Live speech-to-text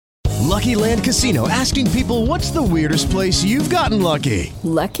Lucky Land Casino, asking people, what's the weirdest place you've gotten lucky?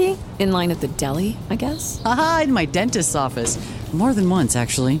 Lucky? In line at the deli, I guess? Aha, in my dentist's office. More than once,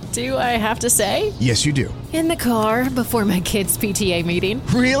 actually. Do I have to say? Yes, you do. In the car before my kids' PTA meeting.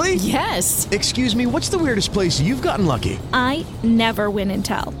 Really? Yes. Excuse me, what's the weirdest place you've gotten lucky? I never win and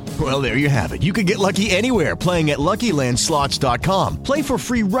tell. Well, there you have it. You can get lucky anywhere, playing at LuckyLandSlots.com. Play for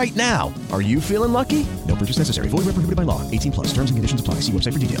free right now. Are you feeling lucky? No purchase necessary. Void where prohibited by law. 18 plus. Terms and conditions apply. See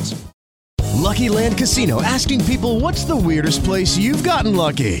website for details. Lucky Land Casino, asking people, what's the weirdest place you've gotten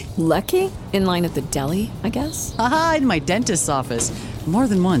lucky? Lucky? In line at the deli, I guess? Aha, in my dentist's office. More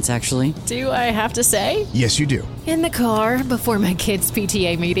than once, actually. Do I have to say? Yes, you do. In the car before my kids'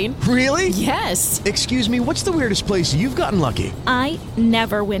 PTA meeting. Really? Yes. Excuse me, what's the weirdest place you've gotten lucky? I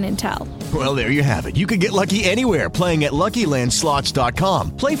never win and tell. Well, there you have it. You can get lucky anywhere, playing at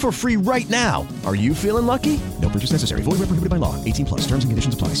LuckyLandSlots.com. Play for free right now. Are you feeling lucky? No purchase necessary. Void where prohibited by law. 18 plus. Terms and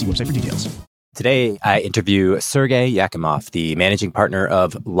conditions apply. See website for details. Today, I interview Sergey Yakimov, the managing partner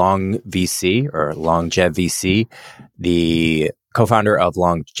of Long VC or Longev VC, the co-founder of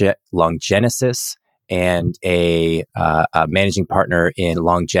Longenesis, and a managing partner in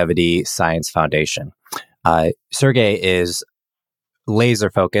Longevity Science Foundation. Sergey is laser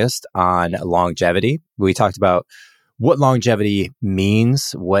focused on longevity. We talked about what longevity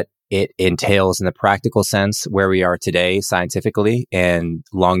means, what it entails in the practical sense, where we are today scientifically, and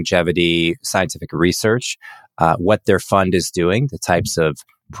longevity scientific research, what their fund is doing, the types of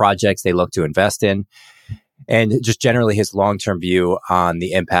projects they look to invest in, and just generally his long-term view on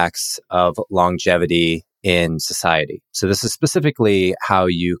the impacts of longevity in society. So this is specifically how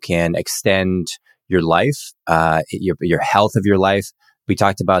you can extend your life, your health of your life. We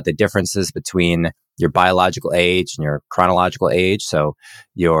talked about the differences between your biological age and your chronological age. So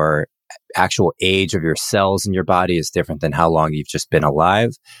your actual age of your cells in your body is different than how long you've just been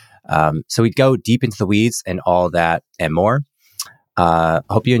alive. So we'd go deep into the weeds and all that and more.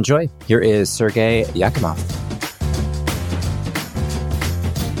 Hope you enjoy. Here is Sergey Yakimov.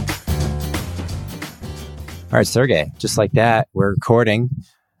 All right, Sergey, just like that, we're recording.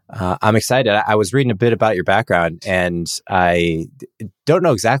 I'm excited. I was reading a bit about your background, and I don't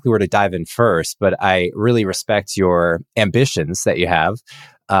know exactly where to dive in first, but I really respect your ambitions that you have.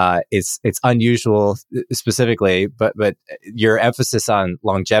 It's unusual specifically, but your emphasis on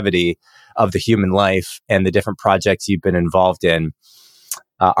longevity of the human life and the different projects you've been involved in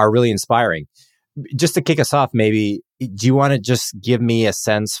are really inspiring. Just to kick us off, maybe, do you want to just give me a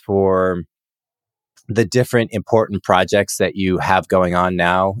sense for the different important projects that you have going on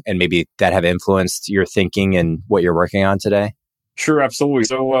now and maybe that have influenced your thinking and what you're working on today? Sure, absolutely.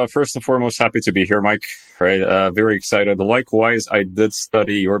 So first and foremost, happy to be here, Mike. Right, very excited. Likewise, I did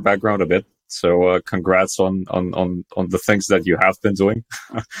study your background a bit. So congrats on the things that you have been doing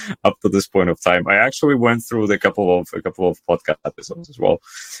up to this point of time. I actually went through a couple of podcast episodes as well.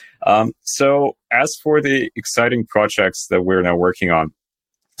 So as for the exciting projects that we're now working on,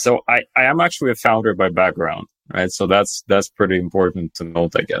 so I am actually a founder by background, right? So that's pretty important to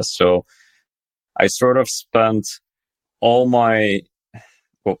note, I guess. So I sort of spent all my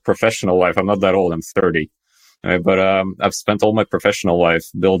professional life. I'm not that old. I'm 30, right? But I've spent all my professional life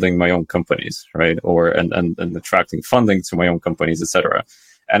building my own companies, right? And attracting funding to my own companies, etc.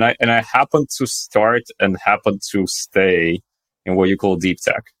 And I happened to start and happened to stay in what you call deep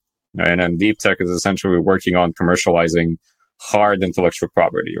tech, right? And deep tech is essentially working on commercializing hard intellectual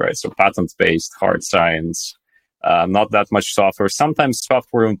property, right? So patent-based, hard science, not that much software, sometimes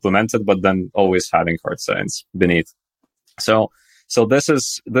software implemented, but then always having hard science beneath. So this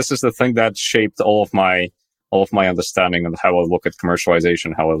is the thing that shaped all of my understanding of how I look at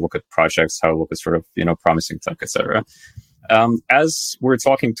commercialization, how I look at projects, how I look at sort of, promising tech, etc. As we're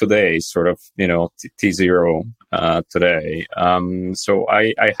talking today, sort of, T0 today. So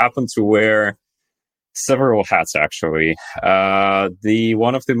I happen to wear several hats, actually.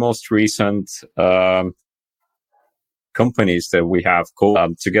 One of the most recent companies that we have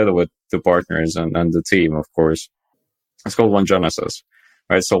collabed together with the partners and the team, of course, it's called Longenesis,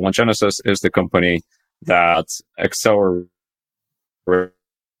 right? So Longenesis is the company that accelerates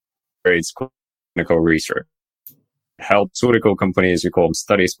clinical research. Help pharmaceutical companies, you call them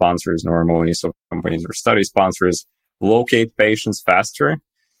study sponsors normally, so companies or study sponsors, locate patients faster,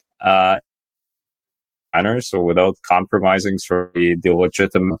 so without compromising sort of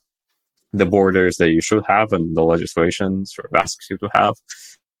the borders that you should have and the legislation sort of asks you to have,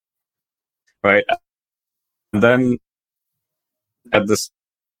 right? And then at the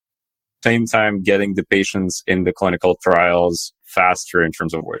same time, getting the patients in the clinical trials faster in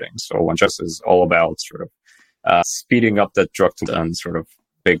terms of wording. So Longenesis is all about sort of speeding up that drug to and sort of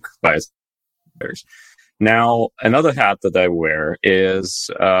big biotech. Now, another hat that I wear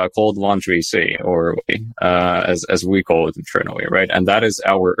is called Launch VC, or as we call it internally, right? And that is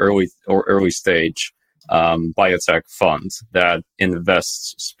our early stage biotech fund that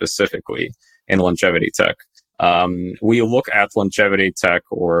invests specifically in longevity tech. We look at longevity tech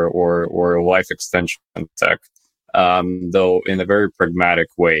or life extension tech, though in a very pragmatic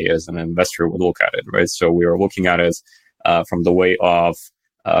way as an investor would look at it, right? So we are looking at it from the way of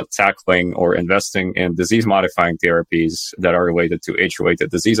tackling or investing in disease-modifying therapies that are related to age-related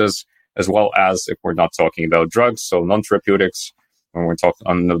diseases, as well as if we're not talking about drugs, so non-therapeutics. When we're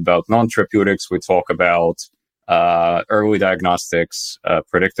talking about non-therapeutics, we talk about early diagnostics,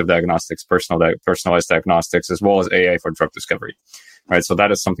 predictive diagnostics, personalized diagnostics, as well as AI for drug discovery. Right, so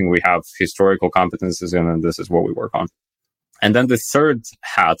that is something we have historical competences in, and this is what we work on. And then the third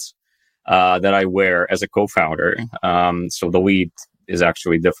hat that I wear as a co-founder, so the lead is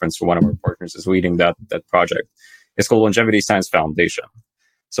actually different. So one of our partners is leading that project. It's called Longevity Science Foundation.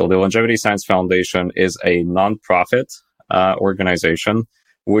 So the Longevity Science Foundation is a nonprofit organization,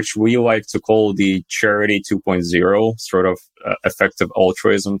 which we like to call the Charity 2.0, sort of effective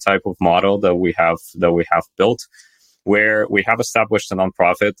altruism type of model that we have built, where we have established a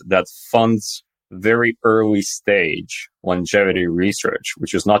nonprofit that funds very early stage longevity research,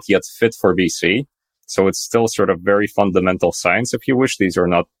 which is not yet fit for VC. So it's still sort of very fundamental science, if you wish. These are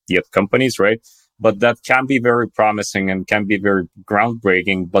not yet companies, right? But that can be very promising and can be very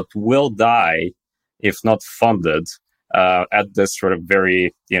groundbreaking, but will die if not funded at this sort of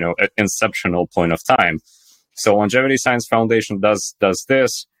very, inceptional point of time. So Longevity Science Foundation does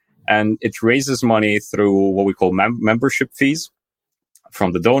this, and it raises money through what we call membership fees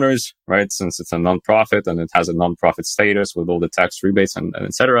from the donors, right? Since it's a nonprofit and it has a nonprofit status with all the tax rebates and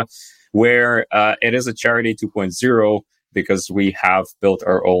et cetera, where it is a Charity 2.0 because we have built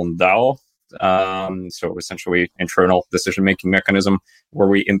our own DAO. So essentially internal decision-making mechanism where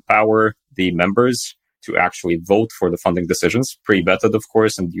we empower the members to actually vote for the funding decisions, pre-vetted, of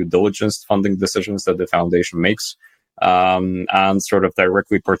course, and due diligence funding decisions that the foundation makes, and sort of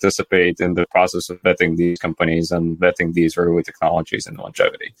directly participate in the process of vetting these companies and vetting these early technologies in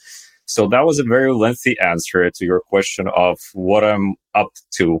longevity. So that was a very lengthy answer to your question of what I'm up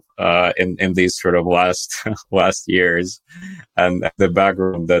to in these sort of last years and the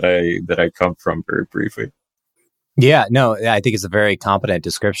background that I come from, very briefly. Yeah, no, I think it's a very competent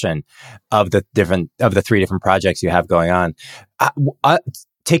description of the three different projects you have going on.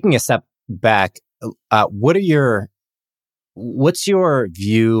 Taking a step back, what's your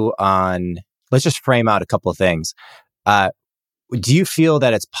view on? Let's just frame out a couple of things. Do you feel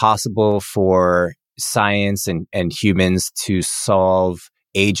that it's possible for science and humans to solve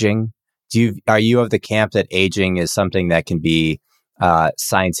aging? Are you of the camp that aging is something that can be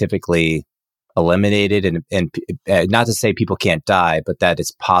scientifically eliminated, and not to say people can't die, but that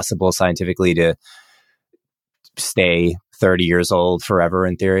it's possible scientifically to stay 30 years old forever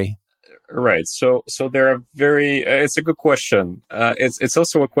in theory? Right. So there are it's a good question. It's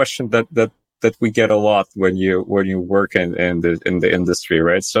also a question that we get a lot when you work in the industry,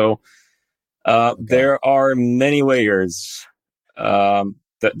 right? So there are many layers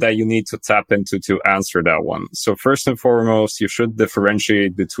that you need to tap into to answer that one. So first and foremost, you should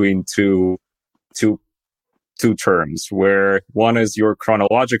differentiate between two terms, where one is your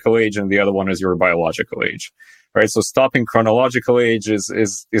chronological age and the other one is your biological age, right? So stopping chronological age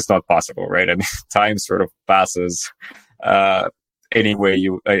is not possible, right? I mean, time sort of passes any way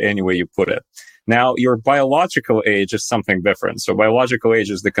you put it. Now, your biological age is something different. So biological age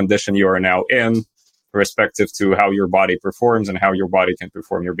is the condition you are now in, respective to how your body performs and how your body can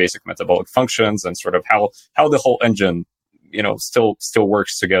perform your basic metabolic functions, and sort of how the whole engine still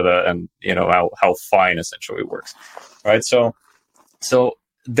works together, and how fine essentially works, right? So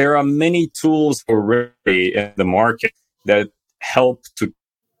there are many tools already in the market that help to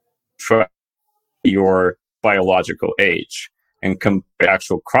track your biological age and compare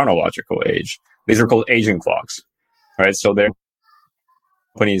actual chronological age. These are called aging clocks, right? So there are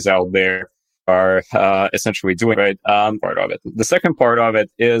companies out there are essentially doing part of it. The second part of it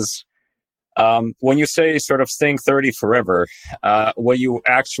is, when you say sort of staying 30 forever, what you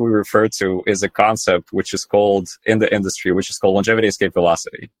actually refer to is a concept which is called, in the industry, which is called longevity escape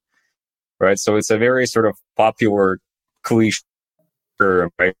velocity, right? So it's a very sort of popular cliche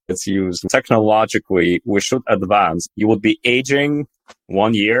term, right? It's used technologically. We should advance. You would be aging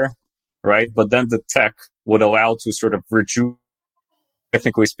 1 year, right? But then the tech would allow to sort of reduce.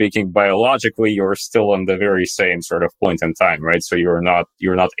 Technically speaking, biologically, you're still on the very same sort of point in time, right? So you're not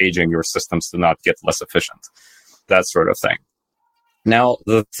aging. Your systems do not get less efficient, that sort of thing. Now,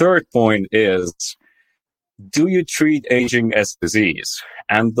 the third point is, do you treat aging as disease?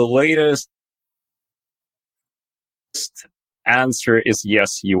 And the latest answer is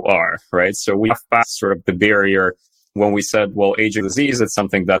yes, you are, right? So we have passed sort of the barrier when we said, well, aging disease, it's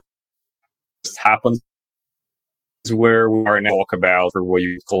something that just happens, where we are now talk about or what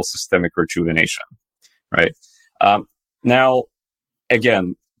you call systemic rejuvenation, right? Now,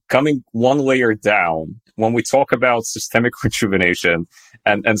 again, coming one layer down, when we talk about systemic rejuvenation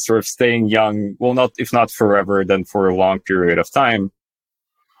and sort of staying young, well, not if not forever, then for a long period of time,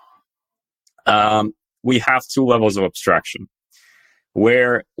 we have two levels of abstraction,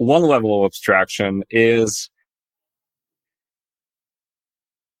 where one level of abstraction is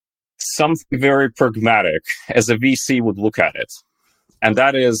something very pragmatic, as a VC would look at it. And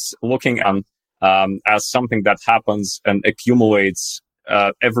that is looking at as something that happens and accumulates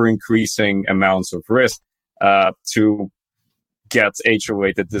ever-increasing amounts of risk to get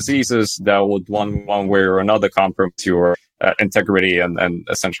age-related diseases that would one way or another compromise your integrity and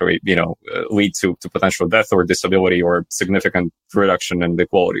essentially, lead to potential death or disability or significant reduction in the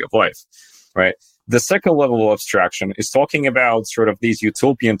quality of life, right? The second level of abstraction is talking about sort of these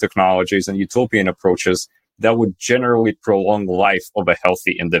utopian technologies and utopian approaches that would generally prolong life of a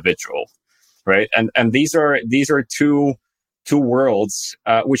healthy individual, right? And these are two worlds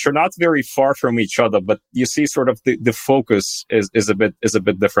which are not very far from each other, but you see sort of the focus is a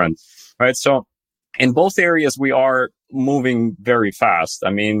bit different, right? So in both areas we are moving very fast. I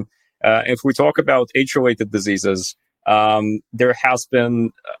mean, if we talk about age-related diseases, there has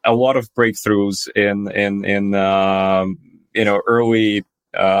been a lot of breakthroughs in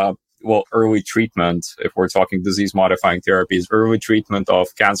early treatment. If we're talking disease modifying therapies, early treatment of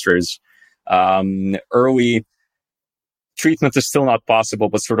cancers, early treatment is still not possible,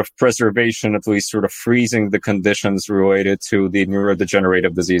 but sort of preservation, at least sort of freezing the conditions related to the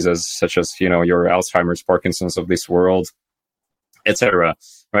neurodegenerative diseases, such as, your Alzheimer's, Parkinson's of this world, etc.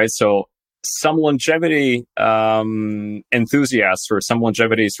 Right? So some longevity enthusiasts or some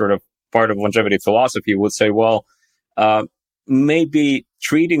longevity sort of part of longevity philosophy would say, well, maybe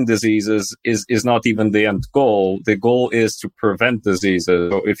treating diseases is not even the end goal. The goal is to prevent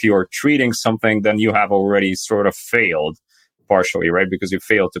diseases. So if you are treating something, then you have already sort of failed partially, right? Because you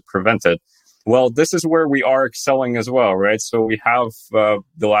failed to prevent it. Well, this is where we are excelling as well, right? So we have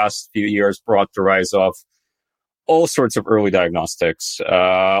the last few years brought the rise of all sorts of early diagnostics,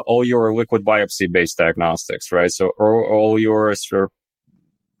 all your liquid biopsy-based diagnostics, right? So all your sort of,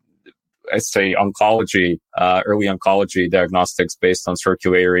 I'd say, oncology, early oncology diagnostics based on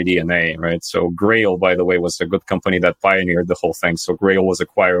circulatory DNA, right? So Grail, by the way, was a good company that pioneered the whole thing. So Grail was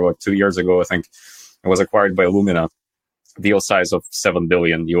acquired 2 years ago, I think. It was acquired by Illumina, deal size of $7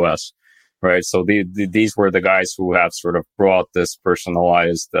 billion US, right? So these were the guys who have sort of brought this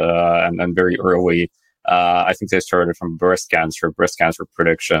personalized and very early, I think they started from breast cancer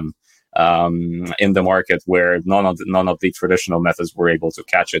prediction, in the market, where none of the traditional methods were able to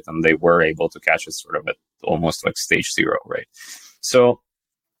catch it, and they were able to catch it sort of at almost like stage 0, right? So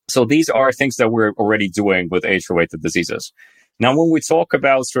these are things that we're already doing with age-related diseases. Now, when we talk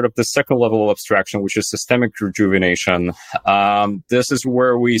about sort of the second level of abstraction, which is systemic rejuvenation, this is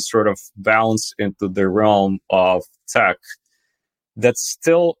where we sort of bounce into the realm of tech that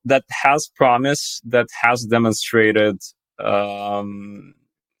has promise, that has demonstrated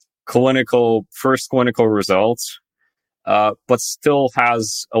first clinical results, but still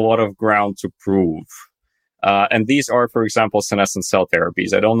has a lot of ground to prove. And these are, for example, senescent cell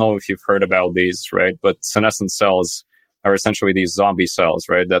therapies. I don't know if you've heard about these, right? But senescent cells are essentially these zombie cells,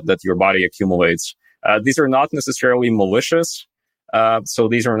 right? That your body accumulates. These are not necessarily malicious. So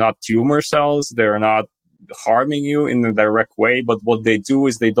these are not tumor cells. They're not harming you in a direct way, but what they do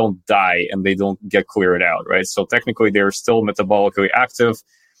is they don't die and they don't get cleared out, right? So technically they're still metabolically active,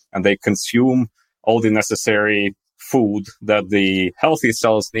 and they consume all the necessary food that the healthy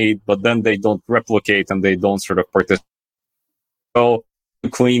cells need, but then they don't replicate and they don't sort of participate. So to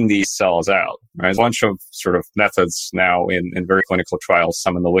clean these cells out, right? A bunch of sort of methods now in very clinical trials,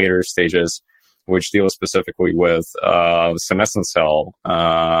 some in the later stages, which deal specifically with senescent cell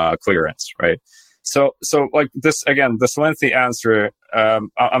clearance, right? So like this, again, this lengthy answer,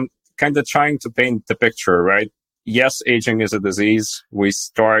 I'm kind of trying to paint the picture, right? Yes, aging is a disease. We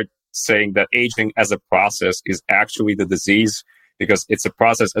start saying that aging as a process is actually the disease, because it's a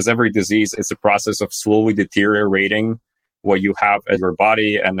process. As every disease, it's a process of slowly deteriorating what you have as your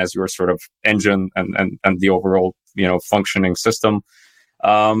body and as your sort of engine and the overall, functioning system.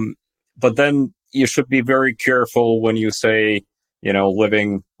 But then you should be very careful when you say,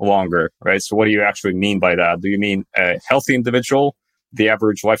 living longer, right? So what do you actually mean by that? Do you mean a healthy individual, the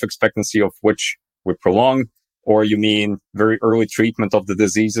average life expectancy of which would prolong, or you mean very early treatment of the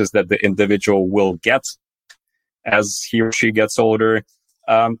diseases that the individual will get as he or she gets older.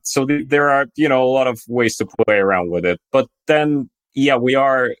 So there are, a lot of ways to play around with it. But then, we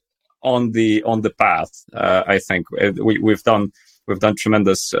are on the path. I think we've done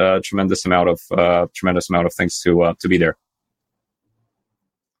tremendous amount of things to be there.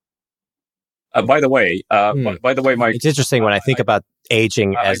 By the way, Mike, it's interesting when I think about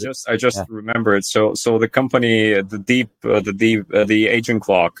aging. I just remembered. So the company, the aging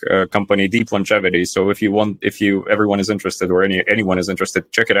clock company, Deep Longevity. So if everyone is interested, or anyone is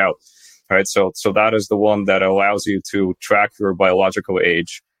interested, check it out. All right. So that is the one that allows you to track your biological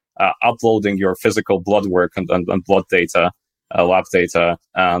age, uploading your physical blood work and blood data, lab data,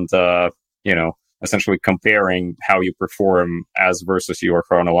 and essentially comparing how you perform as versus your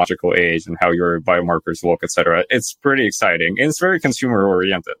chronological age and how your biomarkers look, etc. It's pretty exciting. And it's very consumer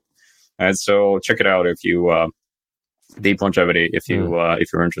oriented. And so check it out if you, Deep Longevity, if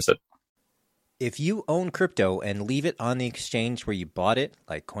you're interested. If you own crypto and leave it on the exchange where you bought it,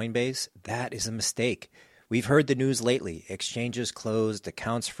 like Coinbase, that is a mistake. We've heard the news lately. Exchanges closed,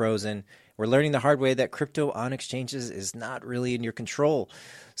 accounts frozen. We're learning the hard way that crypto on exchanges is not really in your control.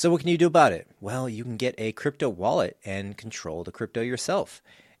 So what can you do about it? Well, you can get a crypto wallet and control the crypto yourself.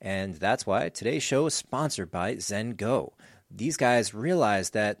 And that's why today's show is sponsored by ZenGo. These guys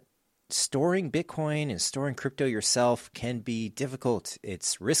realize that storing Bitcoin and storing crypto yourself can be difficult.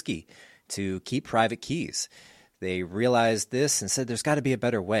 It's risky to keep private keys. They realized this and said there's got to be a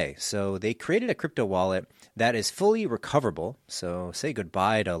better way. So they created a crypto wallet that is fully recoverable. So say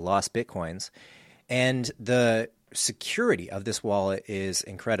goodbye to lost Bitcoins. And the security of this wallet is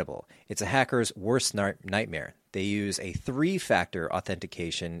incredible. It's a hacker's worst nightmare. They use a 3-factor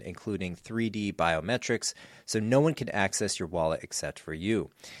authentication, including 3D biometrics, so no one can access your wallet except for you.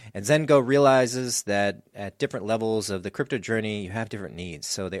 And ZenGo realizes that at different levels of the crypto journey, you have different needs.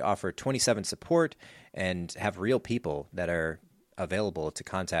 So they offer 24/7 support and have real people that are available to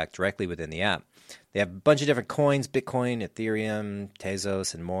contact directly within the app. They have a bunch of different coins, Bitcoin, Ethereum,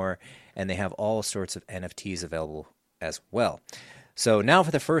 Tezos, and more, and they have all sorts of NFTs available as well. So now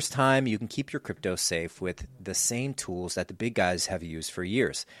for the first time, you can keep your crypto safe with the same tools that the big guys have used for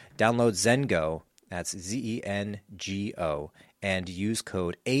years. Download ZenGo, that's ZenGo, and use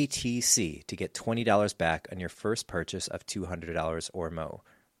code ATC to get $20 back on your first purchase of $200 or more.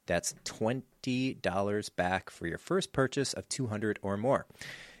 That's $20 back for your first purchase of $200 or more.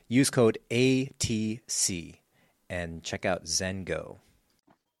 Use code ATC and check out ZenGo.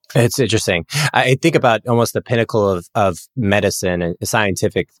 It's interesting. I think about almost the pinnacle of medicine and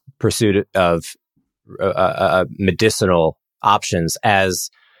scientific pursuit of medicinal options as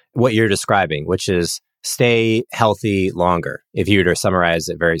what you're describing, which is stay healthy longer, if you were to summarize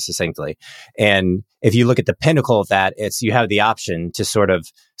it very succinctly. And if you look at the pinnacle of that, it's you have the option to sort of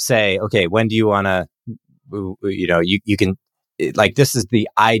say, okay, when do you want to, you can, like, this is the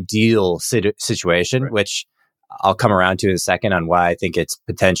ideal situation, right, which I'll come around to in a second on why I think it's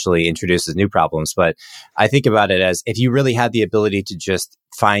potentially introduces new problems. But I think about it as if you really had the ability to just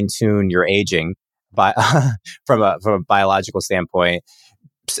fine tune your aging from a biological standpoint,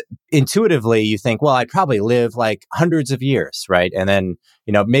 intuitively you think, well, I'd probably live like hundreds of years, right? And then,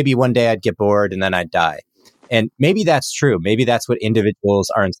 maybe one day I'd get bored and then I'd die. And maybe that's true. Maybe that's what individuals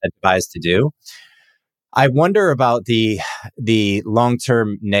are incentivized to do. I wonder about the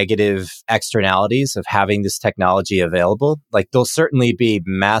long-term negative externalities of having this technology available. Like, there'll certainly be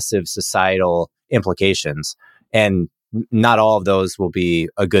massive societal implications, and not all of those will be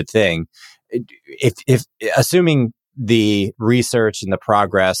a good thing. If assuming the research and the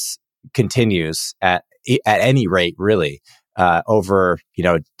progress continues at any rate, really, over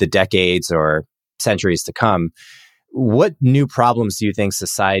the decades or centuries to come, what new problems do you think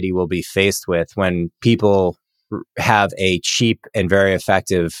society will be faced with when people have a cheap and very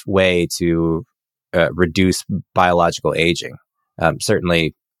effective way to reduce biological aging?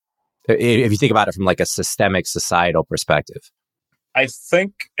 Certainly, if you think about it from like a systemic societal perspective. I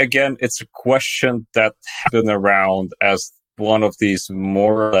think, again, it's a question that has been around as one of these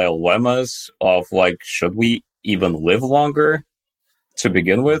moral dilemmas of, like, should we even live longer to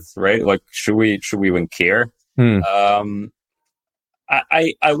begin with, right? Like, should we even care? I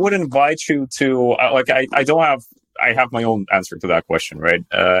would invite you to, I have my own answer to that question, right?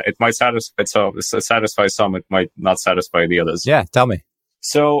 It might satisfy some, it might not satisfy the others. Yeah, tell me.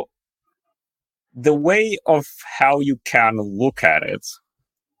 So the way of how you can look at it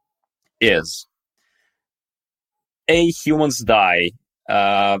is, humans die,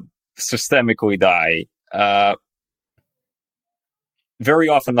 systemically die, very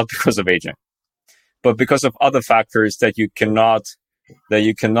often not because of aging, but because of other factors that you cannot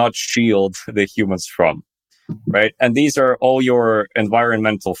shield the humans from, right? And these are all your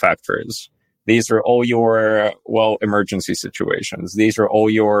environmental factors. These are all your, emergency situations. These are all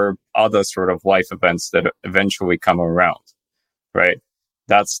your other sort of life events that eventually come around, right?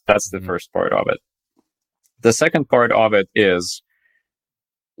 That's the first part of it. The second part of it is,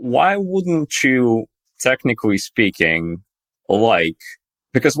 why wouldn't you, technically speaking,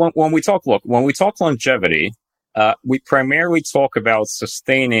 because when we talk longevity, we primarily talk about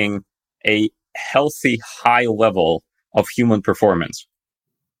sustaining a healthy, high level of human performance,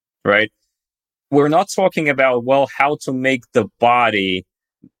 right? We're not talking about, how to make the body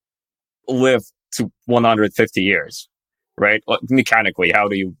live to 150 years, right? Mechanically, how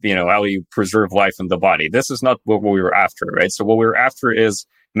do you preserve life in the body? This is not what we were after, right? So what we were after is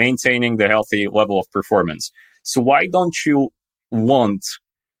maintaining the healthy level of performance. So why don't you want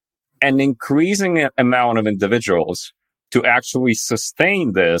an increasing amount of individuals to actually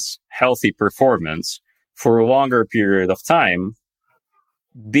sustain this healthy performance for a longer period of time,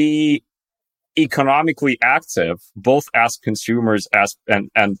 be economically active, both as consumers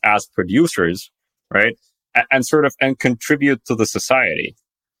and as producers, right? And contribute to the society.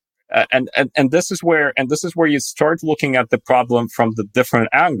 And this is where you start looking at the problem from the different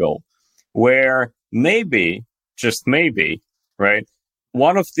angle, where maybe, just maybe, right?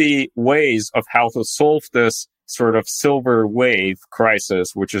 One of the ways of how to solve this sort of silver wave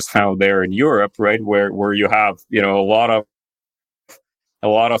crisis, which is found there in Europe, right? Where you have, a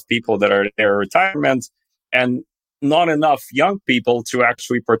lot of people that are in their retirement and not enough young people to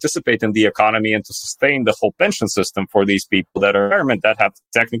actually participate in the economy and to sustain the whole pension system for these people that are in retirement that have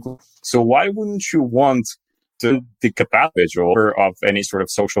technical. So why wouldn't you want to the capacity of any sort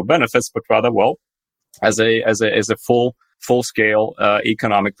of social benefits, but rather, as a full scale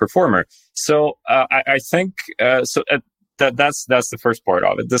economic performer? So I think that's the first part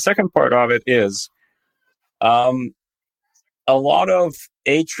of it. The second part of it is a lot of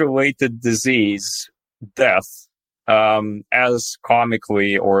age-related disease death, as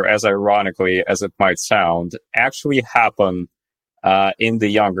comically or as ironically as it might sound, actually happen in the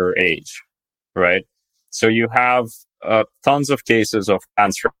younger age, right? So you have tons of cases of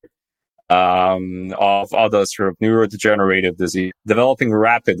cancer, of other sort of neurodegenerative disease developing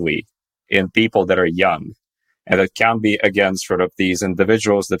rapidly in people that are young. And it can be, again, sort of these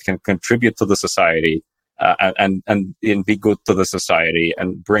individuals that can contribute to the society and be good to the society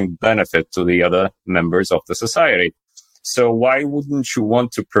and bring benefit to the other members of the society. So why wouldn't you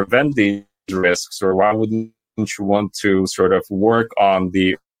want to prevent these risks, or why wouldn't you want to sort of work on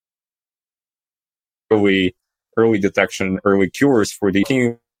the early detection, early cures for the,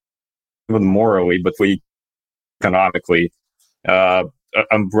 even morally, but we economically,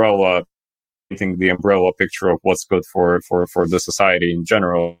 umbrella, I think the umbrella picture of what's good for the society in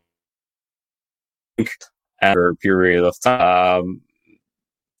general. After a period of time,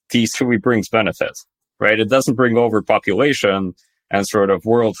 these truly brings benefit, right? It doesn't bring overpopulation and sort of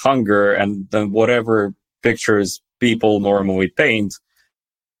world hunger and then whatever pictures people normally paint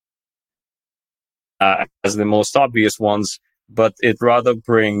as the most obvious ones, but it rather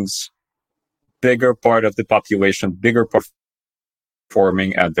brings bigger part of the population, bigger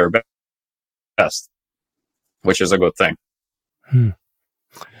performing at their best, which is a good thing.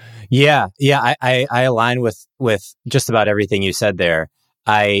 Yeah, I align with just about everything you said there.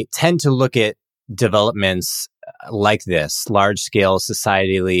 I tend to look at developments like this, large-scale,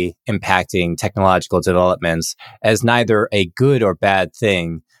 societally impacting technological developments, as neither a good or bad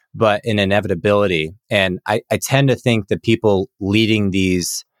thing, but an inevitability. And I tend to think that people leading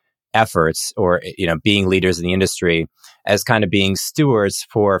these efforts, or being leaders in the industry, as kind of being stewards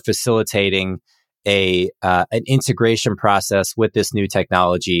for facilitating an integration process with this new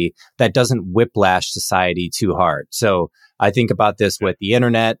technology that doesn't whiplash society too hard. So I think about this with the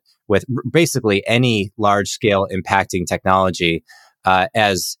internet, with basically any large scale impacting technology,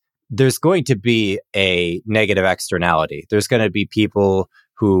 as there's going to be a negative externality. There's going to be people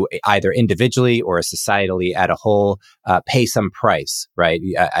who either individually or societally at a whole pay some price, right?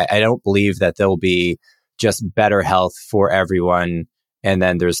 I don't believe that there'll be just better health for everyone and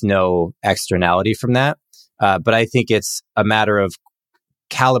then there's no externality from that. But I think it's a matter of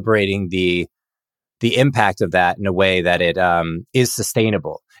calibrating the impact of that in a way that it is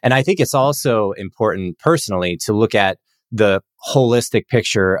sustainable. And I think it's also important personally to look at the holistic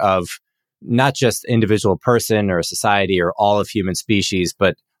picture of not just individual person or society or all of human species,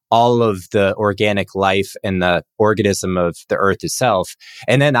 but all of the organic life and the organism of the earth itself.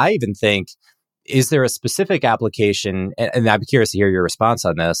 And then I even think is there a specific application, and I'm curious to hear your response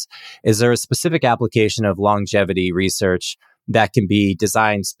on this, is there a specific application of longevity research that can be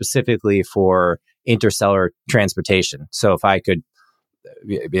designed specifically for interstellar transportation? So if I could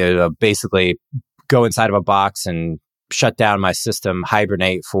basically go inside of a box and shut down my system,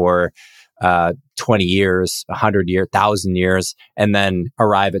 hibernate for 20 years, 100 years, 1,000 years, and then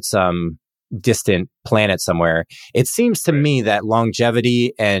arrive at some distant planet somewhere. It seems to me that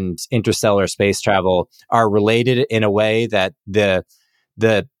longevity and interstellar space travel are related in a way that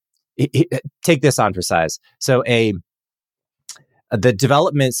take this on for size. So the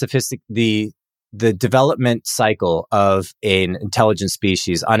development cycle of an intelligent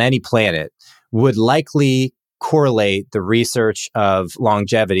species on any planet would likely correlate the research of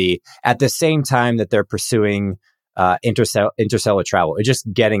longevity at the same time that they're pursuing interstellar travel, or just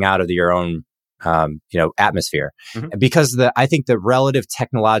getting out of your own atmosphere. Mm-hmm. Because I think the relative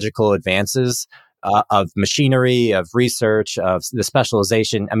technological advances of machinery, of research, of the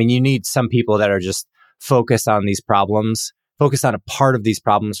specialization, I mean, you need some people that are just focused on these problems, focused on a part of these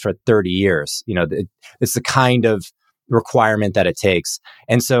problems for 30 years. It's the kind of requirement that it takes.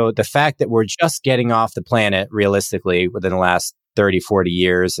 And so the fact that we're just getting off the planet realistically within the last 30, 40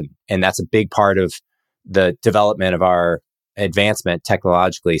 years, and that's a big part of the development of our advancement,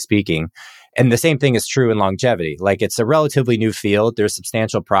 technologically speaking. And the same thing is true in longevity. Like, it's a relatively new field. There's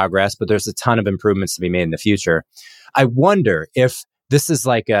substantial progress, but there's a ton of improvements to be made in the future. I wonder if this is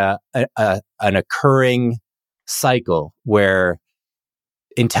like an occurring cycle where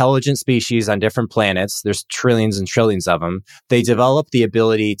intelligent species on different planets, there's trillions and trillions of them, they develop the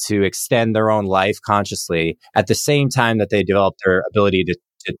ability to extend their own life consciously at the same time that they develop their ability to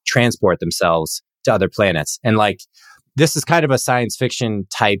transport themselves to other planets. And like, this is kind of a science fiction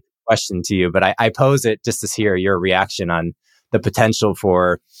type question to you, but I pose it just to hear your reaction on the potential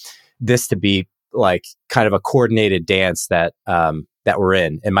for this to be like kind of a coordinated dance that we're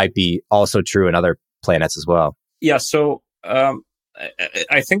in. It might be also true in other planets as well. Yeah. So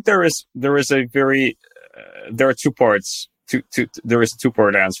I think there are two parts. There is a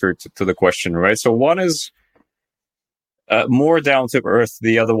two-part answer to the question, right? So one is more down to earth.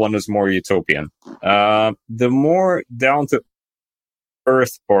 The other one is more utopian. The more down to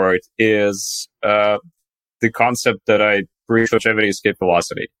earth part is the concept that I briefly longevity escape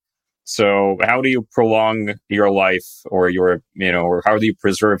velocity. So how do you prolong your life, or or how do you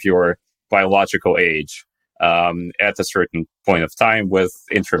preserve your biological age at a certain point of time with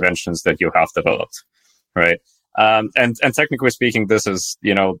interventions that you have developed, right? And technically speaking, this is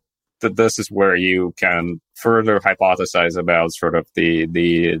this is where you can further hypothesize about sort of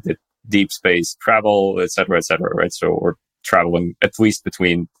the deep space travel, et cetera, right? So we're traveling at least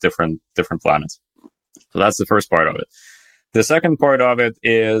between different planets. So that's the first part of it. The second part of it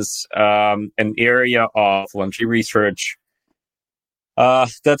is an area of longevity research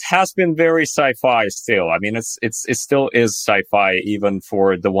that has been very sci-fi still. I mean, it still is sci-fi, even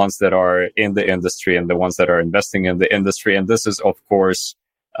for the ones that are in the industry and the ones that are investing in the industry. And this is, of course,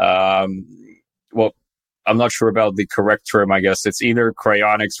 well, I'm not sure about the correct term. I guess it's either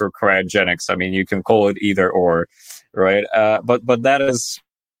cryonics or cryogenics. I mean, you can call it either or, right? But that is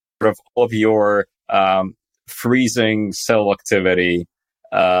sort of all of your freezing cell activity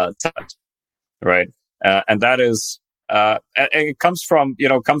types, right? And that is. And it comes from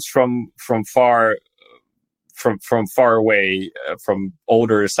far away, from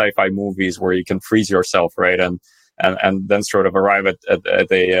older sci-fi movies where you can freeze yourself, right, and then sort of arrive at a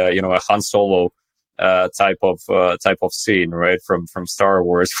a Han Solo type of scene, right, from Star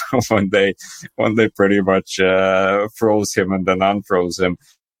Wars when they pretty much froze him and then unfroze him.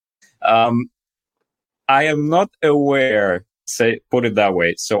 I am not aware, put it that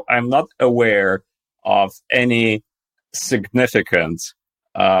way. So I'm not aware of any significant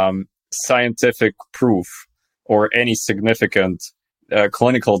scientific proof or any significant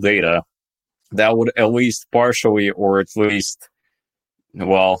clinical data that would at least partially, or at least,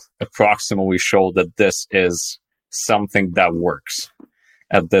 approximately show that this is something that works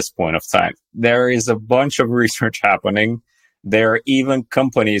at this point of time. There is a bunch of research happening. There are even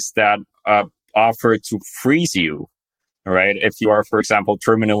companies that offer to freeze you, right? If you are, for example,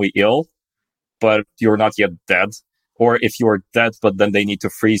 terminally ill, but you're not yet dead. Or if you're dead, but then they need to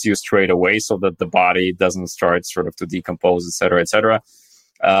freeze you straight away so that the body doesn't start sort of to decompose, et cetera, et cetera.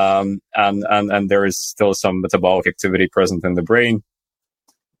 And there is still some metabolic activity present in the brain.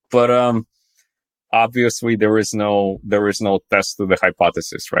 But obviously there is no test to the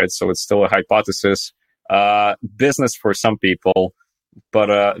hypothesis, right? So it's still a hypothesis, business for some people,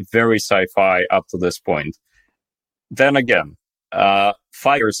 but very sci-fi up to this point. Then again, 5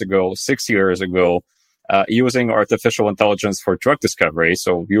 years ago, 6 years ago, using artificial intelligence for drug discovery.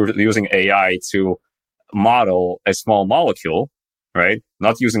 So we were using AI to model a small molecule, right?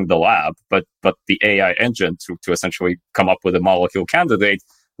 Not using the lab, but the AI engine to essentially come up with a molecule candidate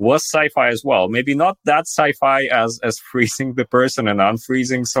was sci-fi as well. Maybe not that sci-fi as freezing the person and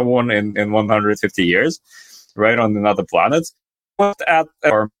unfreezing someone in 150 years, right, on another planet. But at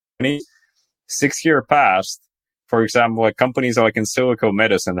our 6-year past, for example, like companies like in silico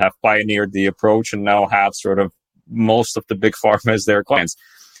medicine have pioneered the approach and now have sort of most of the big pharma as their clients.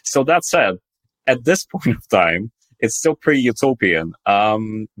 So that said, at this point of time, it's still pretty utopian.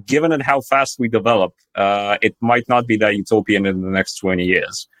 Given how fast we develop, it might not be that utopian in the next 20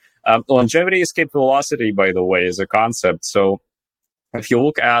 years. Longevity escape velocity, by the way, is a concept. So if you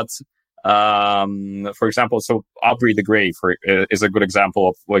look at, for example, so Aubrey de Grey is a good example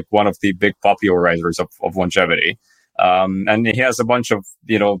of like one of the big popularizers of longevity. And he has a bunch of,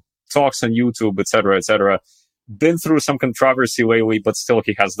 talks on YouTube, et cetera, been through some controversy lately, but still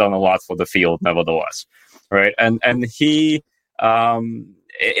he has done a lot for the field nevertheless. Right. And he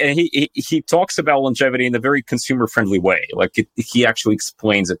talks about longevity in a very consumer friendly way. Like he actually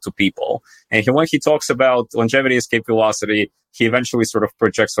explains it to people. And when he talks about longevity escape velocity, he eventually sort of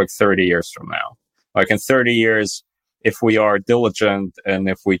projects like 30 years from now. Like in 30 years, if we are diligent and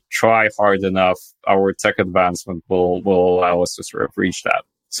if we try hard enough, our tech advancement will allow us to sort of reach that.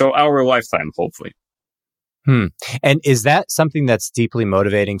 So our lifetime, hopefully. And is that something that's deeply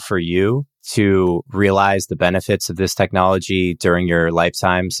motivating for you to realize the benefits of this technology during your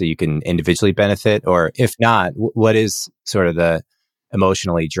lifetime so you can individually benefit? Or if not, what is sort of the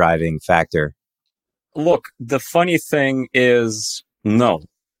emotionally driving factor? Look, the funny thing is, no,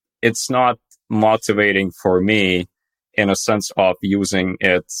 it's not motivating for me in a sense of using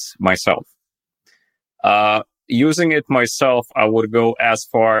it myself. Using it myself, I would go as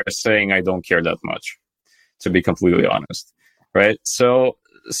far as saying I don't care that much, to be completely honest, right? So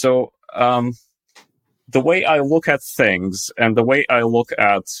the way I look at things and the way I look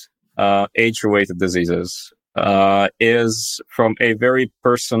at age-related diseases is from a very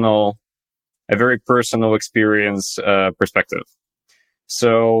personal experience perspective.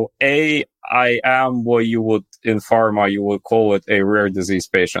 So, I am what you would in pharma you would call it a rare disease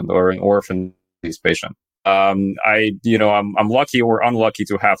patient or an orphan disease patient. I'm lucky or unlucky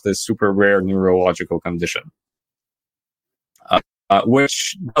to have this super rare neurological condition,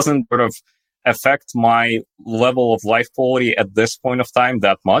 which doesn't sort of affect my level of life quality at this point of time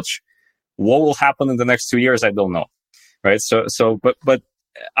that much. What will happen in the next 2 years, I don't know. Right. But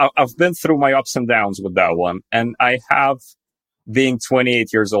I've been through my ups and downs with that one. And I have, being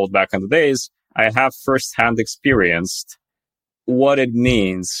 28 years old back in the days, I have firsthand experienced what it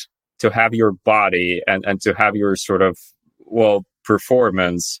means to have your body and to have your sort of,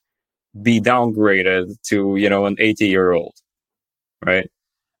 performance be downgraded to, an 80-year-old. Right.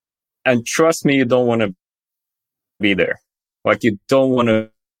 And trust me, you don't want to be there. Like you don't want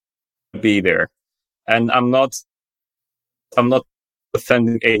to be there. And I'm not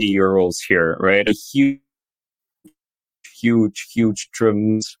offending 80-year-olds here, right? A huge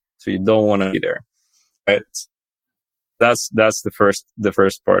tremendous. So you don't want to be there. Right. That's the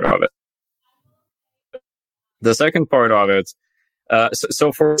first part of it. The second part of it,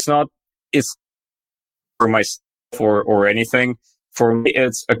 so for it's for myself or anything. For me,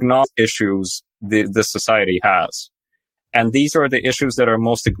 it's agnostic issues the society has. And these are the issues that are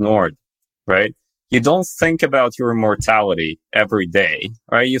most ignored, right? You don't think about your mortality every day,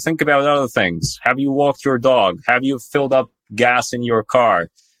 right? You think about other things. Have you walked your dog? Have you filled up gas in your car?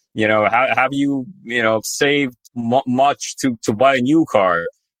 Have you, saved much to buy a new car,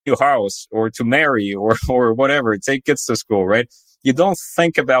 new house, or to marry or whatever, take kids to school, right? You don't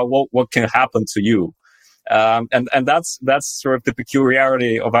think about what can happen to you. And that's sort of the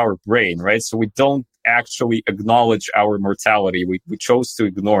peculiarity of our brain, right? So we don't actually acknowledge our mortality. We chose to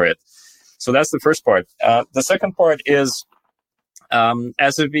ignore it. So that's the first part. The second part is,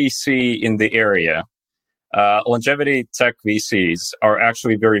 as a VC in the area, longevity tech VCs are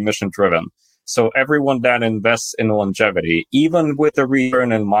actually very mission driven. So everyone that invests in longevity, even with the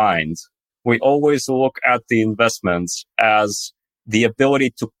return in mind, we always look at the investments as the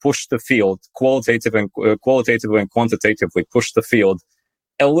ability to push the field qualitatively and quantitatively push the field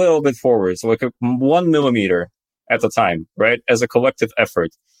a little bit forward. So like 1 millimeter at a time, right? As a collective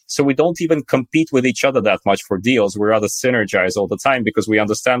effort. So we don't even compete with each other that much for deals. We rather synergize all the time because we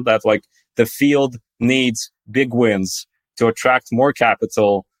understand that like the field needs big wins to attract more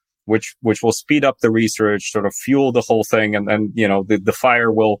capital, which will speed up the research, sort of fuel the whole thing. And then, the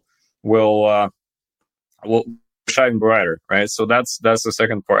fire will shine brighter, right? So that's the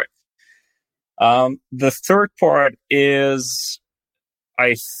second part. The third part is,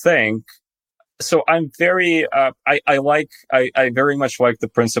 I think, so I'm very, I very much like the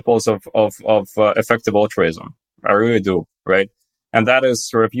principles of effective altruism. I really do, right? And that is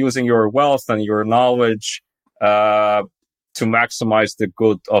sort of using your wealth and your knowledge, to maximize the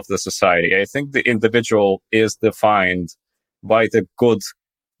good of the society. I think the individual is defined by the good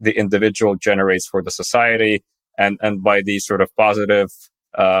the individual generates for the society, and by the sort of positive,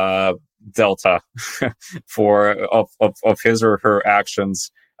 delta of his or her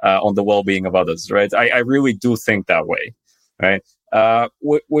actions, on the well-being of others, right? I really do think that way, right?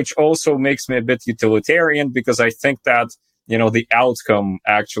 Which also makes me a bit utilitarian, because I think that, the outcome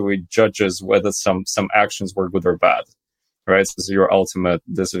actually judges whether some actions were good or bad, right? This is your ultimate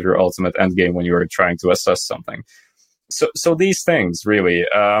end game when you're trying to assess something. So these things really,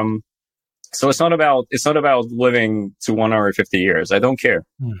 so it's not about living to 150 years. I don't care,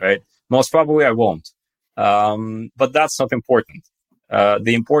 right? Most probably I won't. But that's not important.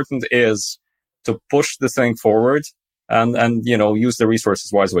 The important is to push the thing forward and use the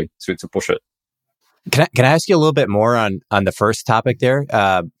resources wisely to push it. Can I ask you a little bit more on the first topic there?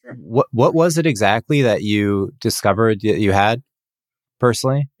 Sure. What was it exactly that you discovered that you had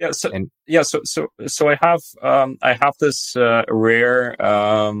personally? So I have this rare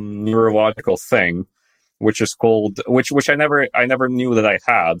neurological thing, which is called which I never knew that I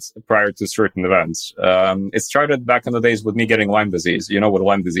had prior to certain events. It started back in the days with me getting Lyme disease. You know what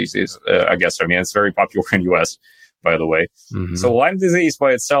Lyme disease is, I guess. I mean, it's very popular in the US, by the way. Mm-hmm. So Lyme disease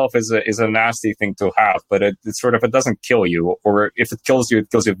by itself is a nasty thing to have, but it doesn't kill you, or if it kills you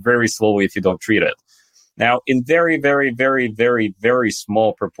very slowly if you don't treat it. Now, in very, very, very, very, very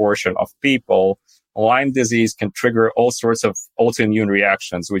small proportion of people, Lyme disease can trigger all sorts of autoimmune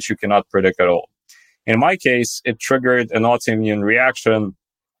reactions, which you cannot predict at all. In my case, it triggered an autoimmune reaction,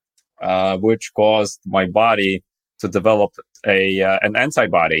 which caused my body to develop an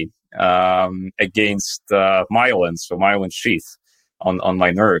antibody against myelin, so myelin sheath on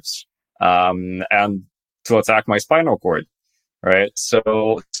my nerves, and to attack my spinal cord. Right.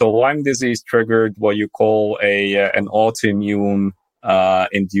 So Lyme disease triggered what you call an autoimmune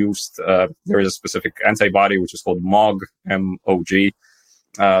induced. There is a specific antibody which is called MOG, MOG.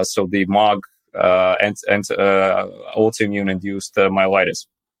 So the MOG autoimmune induced myelitis.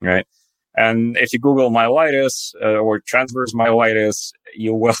 Right. And if you Google myelitis or transverse myelitis,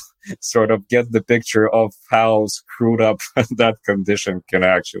 you will sort of get the picture of how screwed up that condition can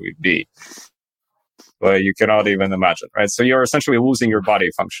actually be. But you cannot even imagine, right? So you're essentially losing your body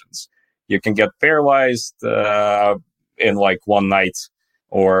functions. You can get paralyzed in like one night,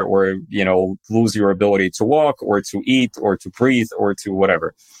 or lose your ability to walk, or to eat, or to breathe, or to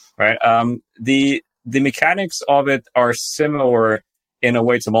whatever, right? The mechanics of it are similar in a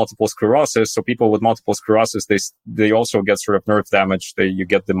way to multiple sclerosis. So people with multiple sclerosis, they also get sort of nerve damage. You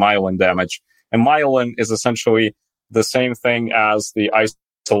get the myelin damage, and myelin is essentially the same thing as the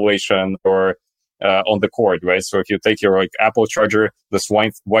isolation or on the cord, right? So if you take your Apple charger, this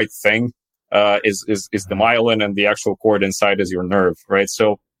white thing is the myelin, and the actual cord inside is your nerve, right?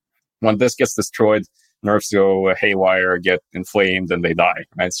 So when this gets destroyed, nerves go haywire, get inflamed, and they die,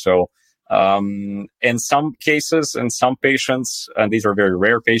 right? So in some cases, in some patients, and these are very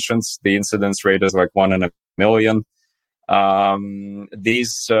rare patients, the incidence rate is like 1 in a million.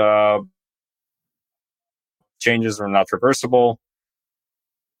 These changes are not reversible.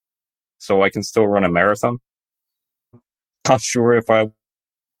 So I can still run a marathon. Not sure if I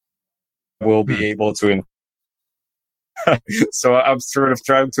will be able to. So I'm sort of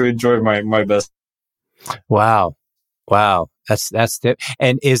trying to enjoy my best. Wow. That's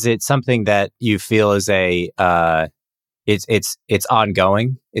and is it something that you feel is it's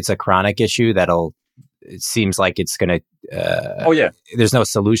ongoing? It's a chronic issue it seems like it's going to. Oh yeah. There's no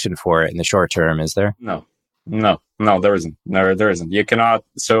solution for it in the short term, is there? No, there isn't. No, there isn't. You cannot.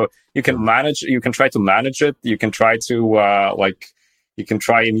 So you can try to manage it. You can try to, you can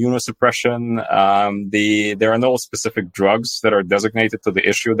try immunosuppression. There are no specific drugs that are designated to the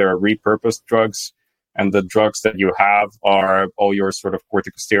issue. There are repurposed drugs. And the drugs that you have are all your sort of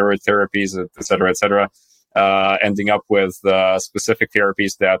corticosteroid therapies, et cetera, ending up with specific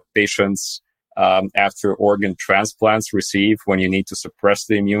therapies that patients after organ transplants receive when you need to suppress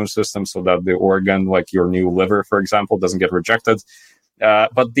the immune system so that the organ, like your new liver, for example, doesn't get rejected.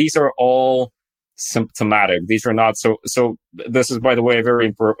 But these are all symptomatic. These are not so this is, by the way, a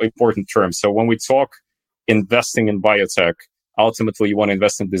very important term. So when we talk investing in biotech, ultimately you want to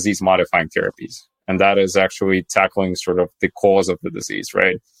invest in disease modifying therapies. And that is actually tackling sort of the cause of the disease,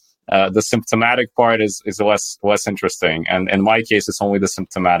 right? The symptomatic part is less interesting, and in my case, it's only the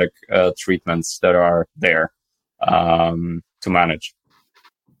symptomatic treatments that are there to manage.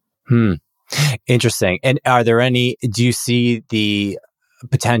 Interesting. And do you see the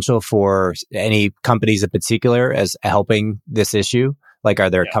potential for any companies in particular as helping this issue? Like, are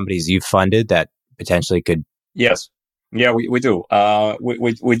there companies you've funded that potentially could? Yes. Yeah, we do.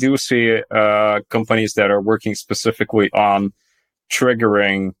 We do see companies that are working specifically on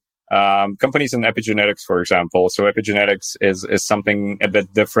triggering companies in epigenetics, for example. So epigenetics is something a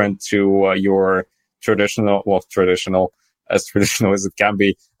bit different to your traditional as it can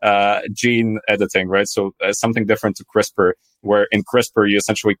be, gene editing, right? So something different to CRISPR, where in CRISPR you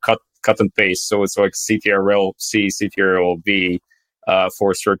essentially cut and paste. So it's like CTRL-C, CTRL-V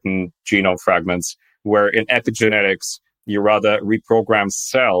for certain genome fragments, where in epigenetics you rather reprogram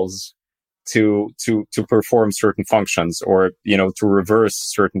cells to perform certain functions, or to reverse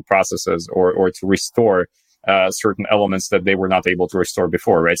certain processes, or to restore certain elements that they were not able to restore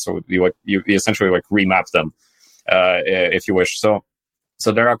before, right? So you essentially remap them, if you wish. So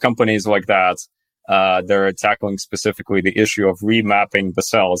there are companies like that that are tackling specifically the issue of remapping the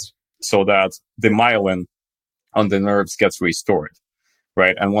cells so that the myelin on the nerves gets restored,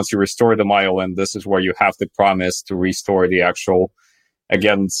 right? And once you restore the myelin, this is where you have the promise to restore the actual,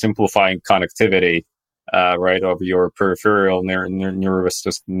 again, simplifying connectivity, right, of your peripheral nervous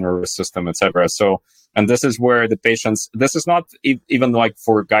system, etc. So, and this is where the patients, this is not even like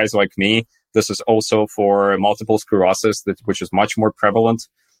for guys like me, this is also for multiple sclerosis, which is much more prevalent,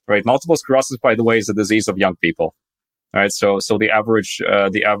 right? Multiple sclerosis, by the way, is a disease of young people, right? So the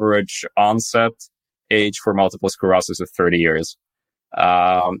average onset age for multiple sclerosis is 30 years.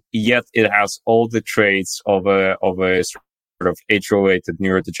 Yet it has all the traits of a sort of age-related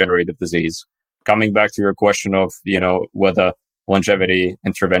neurodegenerative disease. Coming back to your question of, whether longevity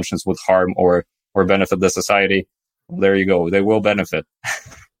interventions would harm or benefit the society, well, there you go. They will benefit.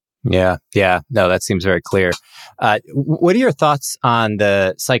 Yeah. No, that seems very clear. What are your thoughts on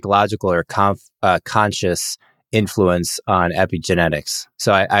the psychological or conscious influence on epigenetics?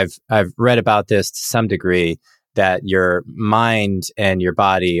 So I've read about this to some degree, that your mind and your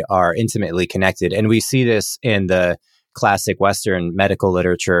body are intimately connected. And we see this in the classic Western medical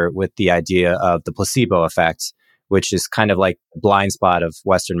literature with the idea of the placebo effect, which is kind of like the blind spot of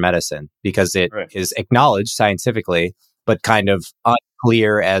Western medicine, because it is acknowledged scientifically, but kind of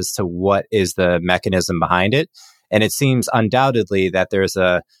unclear as to what is the mechanism behind it. And it seems undoubtedly that there's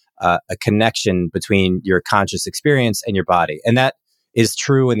a connection between your conscious experience and your body. And that is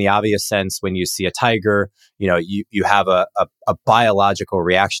true in the obvious sense. When you see a tiger, you have a biological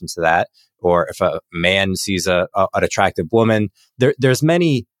reaction to that. Or if a man sees an attractive woman, there's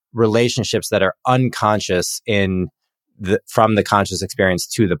many relationships that are unconscious from the conscious experience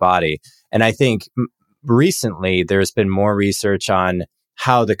to the body. And I think recently there's been more research on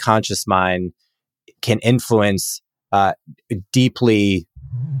how the conscious mind can influence deep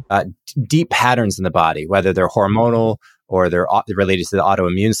patterns in the body, whether they're hormonal or they're related to the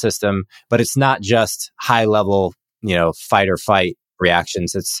autoimmune system. But it's not just high level, fight or fight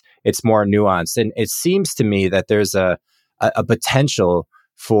reactions. It's more nuanced. And it seems to me that there's a potential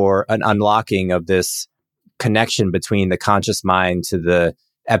for an unlocking of this connection between the conscious mind to the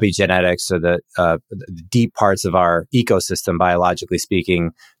epigenetics, or the deep parts of our ecosystem, biologically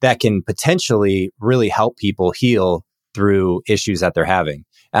speaking, that can potentially really help people heal through issues that they're having.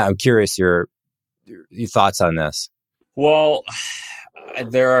 I'm curious your thoughts on this. Well,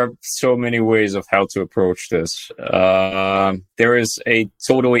 there are so many ways of how to approach this. There is a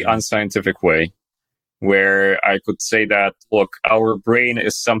totally unscientific way where I could say that, look, our brain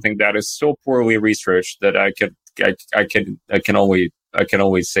is something that is so poorly researched that I can only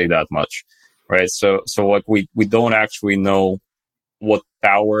say that much, right? So like we don't actually know what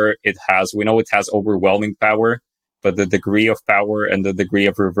power it has. We know it has overwhelming power, but the degree of power and the degree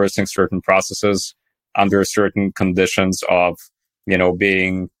of reversing certain processes under certain conditions of,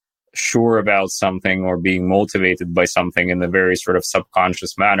 being sure about something or being motivated by something in a very sort of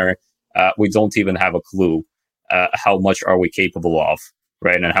subconscious manner, we don't even have a clue how much are we capable of,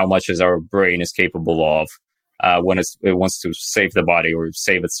 right? And how much is our brain is capable of when it wants to save the body or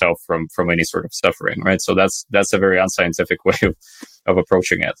save itself from any sort of suffering, right? So that's a very unscientific way of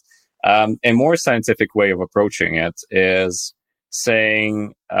approaching it. A more scientific way of approaching it is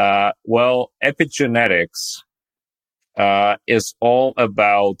saying, well, epigenetics is all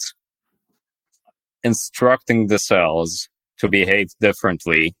about instructing the cells to behave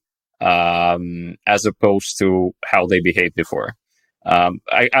differently, as opposed to how they behaved before.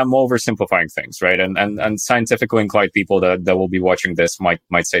 I'm oversimplifying things, right? And scientifically inclined people that will be watching this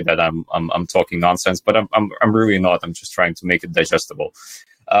might say that I'm talking nonsense, but I'm really not. I'm just trying to make it digestible.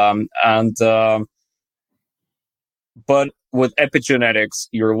 But with epigenetics,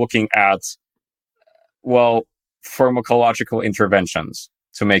 you're looking at, well, pharmacological interventions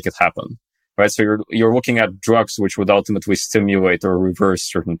to make it happen, right? So you're looking at drugs which would ultimately stimulate or reverse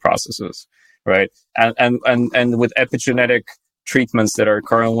certain processes, right? And with epigenetic treatments that are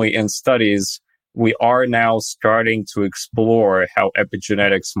currently in studies, we are now starting to explore how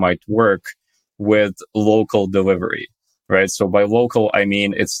epigenetics might work with local delivery, right? So by local, I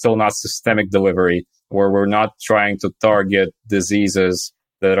mean it's still not systemic delivery, where we're not trying to target diseases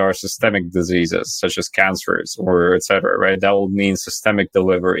that are systemic diseases, such as cancers or et cetera, right? That will mean systemic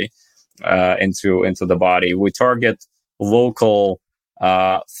delivery into the body. We target local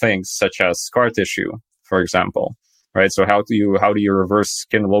things such as scar tissue, for example, right? So how do you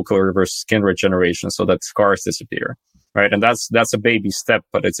local reverse skin regeneration so that scars disappear, right? And that's a baby step,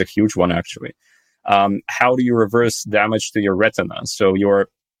 but it's a huge one actually. How do you reverse damage to your retina? So your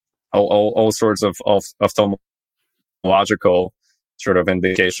all sorts of ophthalmological sort of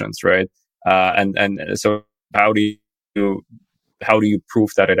indications, right? And so how do you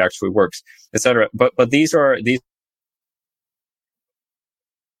prove that it actually works, etc. But these are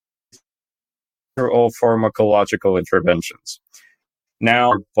all pharmacological interventions.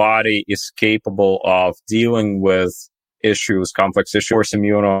 Now, our body is capable of dealing with complex issues,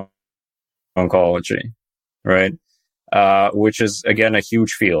 immuno-oncology, right? Which is, again, a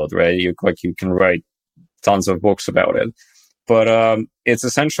huge field, right? You can write tons of books about it. But it's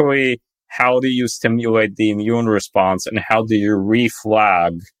essentially, how do you stimulate the immune response, and how do you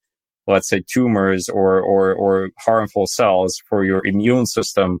reflag, let's say, tumors or harmful cells for your immune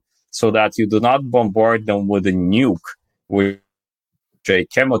system, so that you do not bombard them with a nuke, which a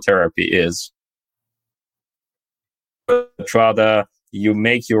chemotherapy is, but rather you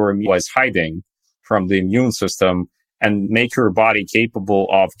make your immune hiding from the immune system and make your body capable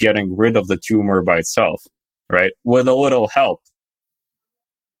of getting rid of the tumor by itself, right? With a little help.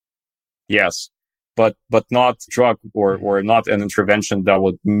 Yes, but not drug or not an intervention that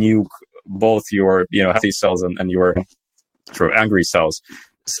would nuke both your, healthy cells and your sort of angry cells.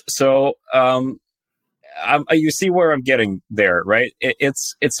 So, you see where I'm getting there, right?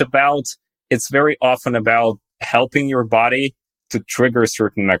 It's very often about helping your body to trigger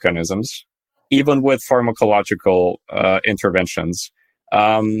certain mechanisms, even with pharmacological interventions.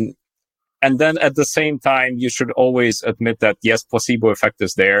 And then at the same time, you should always admit that, yes, placebo effect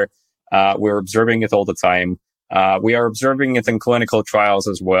is there. We're observing it all the time. We are observing it in clinical trials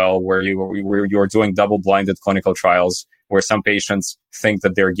as well, where you're doing double-blinded clinical trials, where some patients think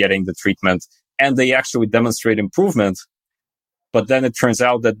that they're getting the treatment and they actually demonstrate improvement, but then it turns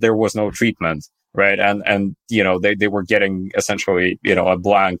out that there was no treatment, right? And they were getting essentially, a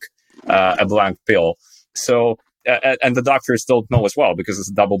blank pill. So, and the doctors don't know as well, because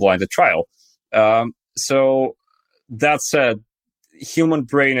it's a double-blinded trial. So that said, human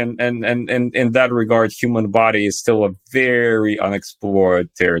brain and in that regard, human body is still a very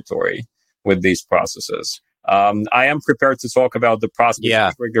unexplored territory with these processes. I am prepared to talk about the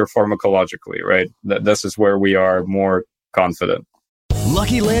process trigger pharmacologically, right? This is where we are more confident.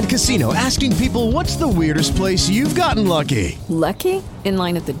 Lucky Land Casino, asking people, what's the weirdest place you've gotten lucky? Lucky? In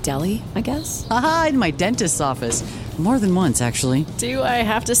line at the deli, I guess? Aha, in my dentist's office. More than once, actually. Do I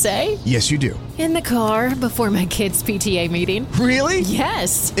have to say? Yes, you do. In the car before my kids' PTA meeting. Really?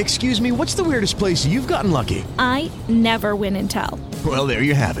 Yes. Excuse me, what's the weirdest place you've gotten lucky? I never win and tell. Well, there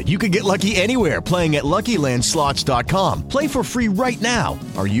you have it. You can get lucky anywhere, playing at LuckyLandSlots.com. Play for free right now.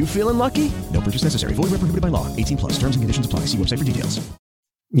 Are you feeling lucky? No purchase necessary. Void where prohibited by law. 18+. Terms and conditions apply. See website for details.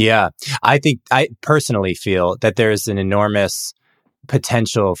 Yeah, I personally feel that there's an enormous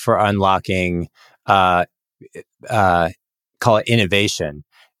potential for unlocking, call it innovation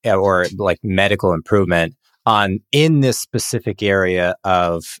or like medical improvement in this specific area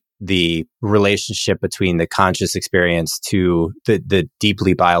of the relationship between the conscious experience to the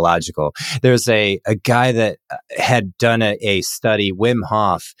deeply biological. There's a guy that had done a study. Wim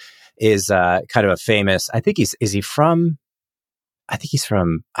Hof is kind of a famous, where's he from?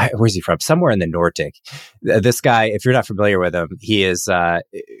 Somewhere in the Nordic. This guy, if you're not familiar with him, he is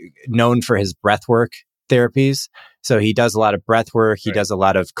known for his breathwork therapies. So he does a lot of breath work. He does a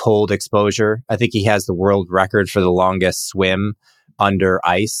lot of cold exposure. I think he has the world record for the longest swim under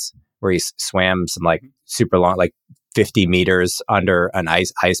ice, where he swam some like super long, like 50 meters under an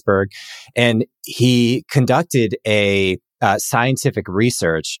iceberg. And he conducted a scientific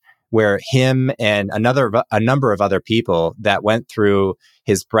research where him and a number of other people that went through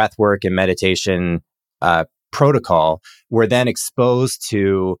his breath work and meditation protocol were then exposed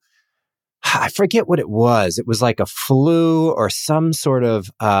to, I forget what it was. It was like a flu or some sort of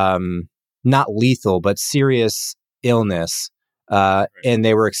not lethal, but serious illness. And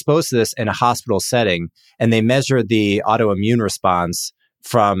they were exposed to this in a hospital setting, and they measured the autoimmune response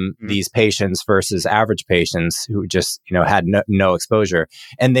from these patients versus average patients who just, had no exposure.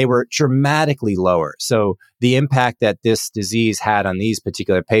 And they were dramatically lower. So the impact that this disease had on these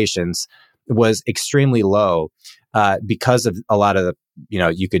particular patients was extremely low because of a lot of the,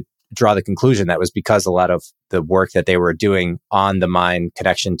 you could draw the conclusion that was because a lot of the work that they were doing on the mind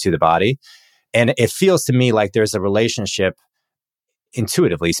connection to the body. And it feels to me like there's a relationship,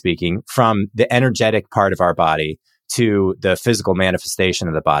 intuitively speaking, from the energetic part of our body to the physical manifestation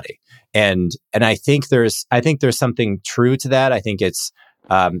of the body. And I think there's something true to that. I think it's,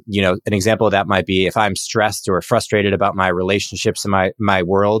 an example of that might be if I'm stressed or frustrated about my relationships in my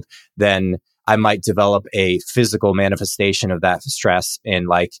world, then I might develop a physical manifestation of that stress in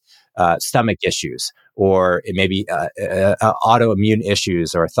stomach issues, or it may be autoimmune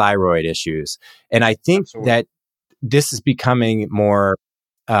issues or thyroid issues. And I think that this is becoming more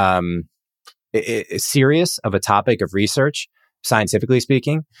serious of a topic of research, scientifically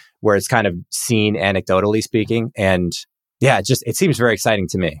speaking, where it's kind of seen anecdotally speaking. And yeah, it seems very exciting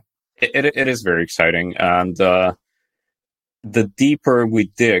to me. It is very exciting. And the deeper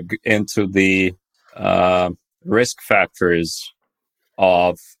we dig into the risk factors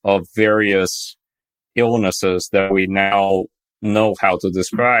of various illnesses that we now know how to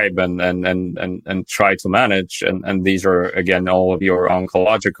describe and try to manage, and these are again all of your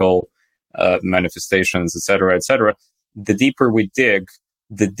oncological manifestations, etc., etc. The deeper we dig,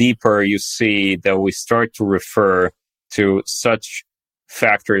 the deeper you see that we start to refer to such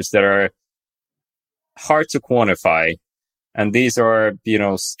factors that are hard to quantify, and these are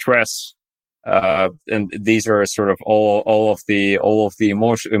stress, and these are sort of all of the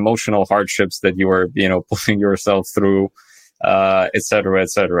emotional hardships that you are putting yourself through, etc.,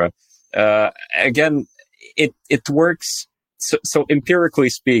 etc. Again, it works. So empirically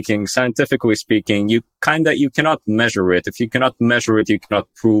speaking, scientifically speaking, you cannot measure it. If you cannot measure it, you cannot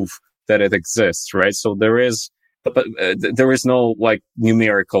prove that it exists, right? So there is no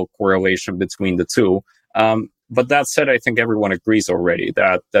numerical correlation between the two. But that said, I think everyone agrees already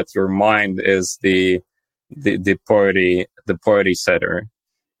that your mind is the priority setter,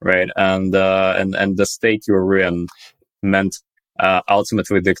 right? And the state you're in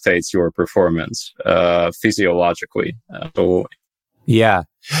ultimately dictates your performance physiologically. Yeah.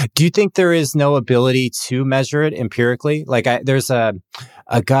 Do you think there is no ability to measure it empirically? There's a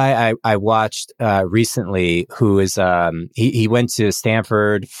guy I watched recently who is he went to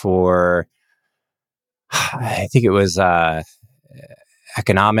Stanford for, I think it was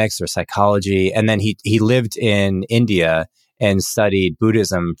economics or psychology, and then he lived in India and studied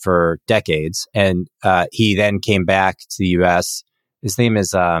Buddhism for decades, and he then came back to the U.S. His name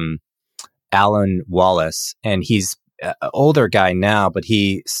is Alan Wallace, and he's an older guy now, but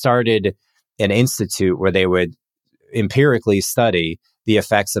he started an institute where they would empirically study the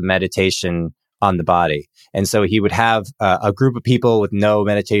effects of meditation on the body. And so he would have a group of people with no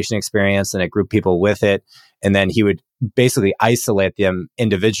meditation experience and a group of people with it. And then he would basically isolate them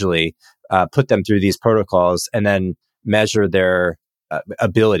individually, put them through these protocols, and then measure their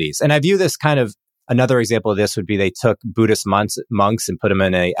abilities. And I view this kind of, another example of this would be they took Buddhist monks and put them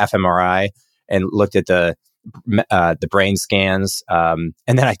in a fMRI and looked at the brain scans. And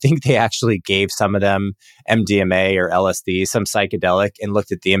then I think they actually gave some of them MDMA or LSD, some psychedelic, and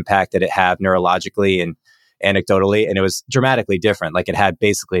looked at the impact that it had neurologically and anecdotally. And it was dramatically different. It had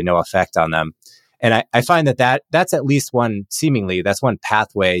basically no effect on them. And I find that's at least that's one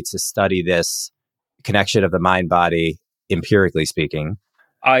pathway to study this connection of the mind-body, empirically speaking.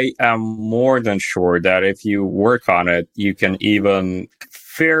 I am more than sure that if you work on it, you can even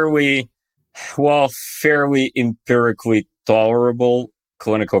fairly empirically tolerable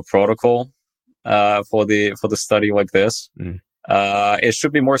clinical protocol for the study like this. It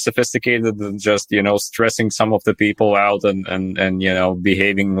should be more sophisticated than just stressing some of the people out and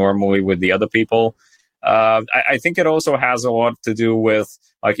behaving normally with the other people. I think it also has a lot to do with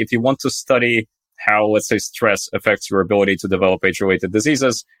if you want to study how, let's say, stress affects your ability to develop age-related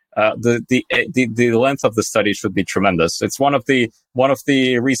diseases, the length of the study should be tremendous. It's one of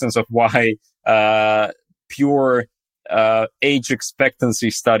the reasons of why pure age expectancy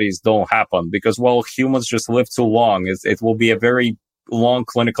studies don't happen, because humans just live too long. It will be a very long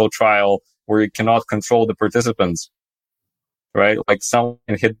clinical trial where you cannot control the participants. right? Like someone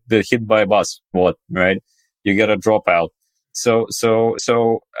hit by a bus, what, right? You get a dropout. It's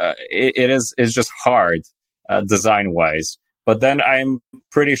just hard, design wise. But then I'm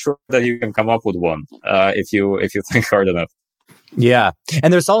pretty sure that you can come up with one, if you think hard enough. Yeah.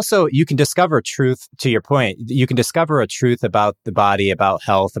 And there's also, you can discover truth, to your point. You can discover a truth about the body, about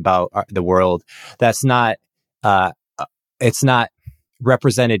health, about the world. That's not, it's not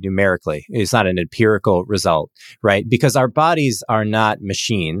represented numerically. It's not an empirical result, right? Because our bodies are not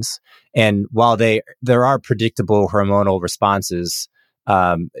machines. And while there are predictable hormonal responses,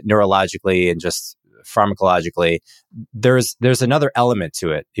 neurologically and just pharmacologically, there's another element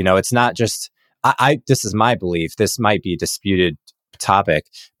to it. You know, it's not just, this is my belief. This might be a disputed topic,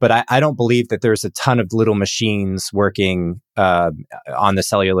 but I don't believe that there's a ton of little machines working on the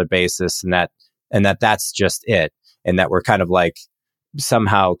cellular basis, and that's just it, and that we're kind of like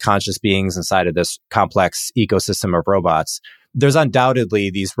somehow conscious beings inside of this complex ecosystem of robots. There's undoubtedly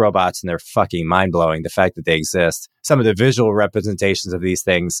these robots, and they're fucking mind blowing. The fact that they exist. Some of the visual representations of these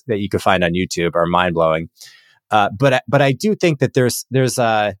things that you can find on YouTube are mind blowing. But I do think that there's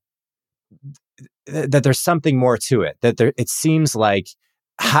something more to it. It seems like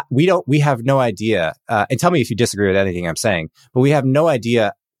we have no idea. And tell me if you disagree with anything I'm saying. But we have no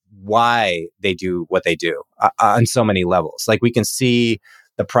idea why they do what they do on so many levels. Like, we can see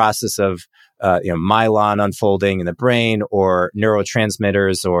the process of myelin unfolding in the brain, or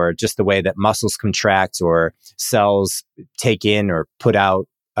neurotransmitters, or just the way that muscles contract or cells take in or put out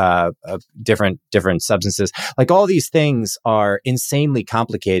different substances. Like, all these things are insanely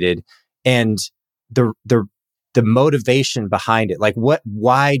complicated, and the motivation behind it, like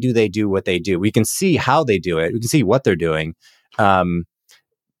why do they do what they do? We can see how they do it. We can see what they're doing. But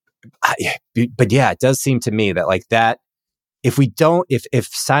yeah, it does seem to me that like that, if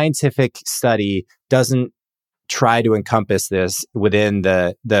scientific study doesn't try to encompass this within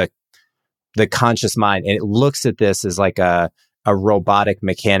the conscious mind, and it looks at this as like a robotic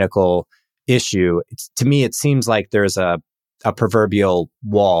mechanical issue, to me, it seems like there's a proverbial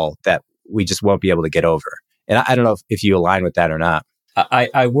wall that we just won't be able to get over. And I don't know if you align with that or not.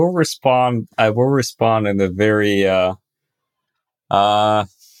 I will respond. In a very,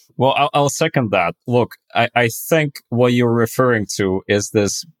 well, I'll second that. Look, I think what you're referring to is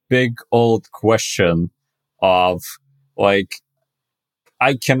this big old question of, like,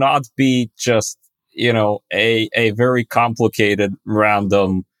 I cannot be just, a very complicated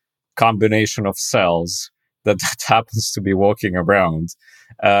random combination of cells that happens to be walking around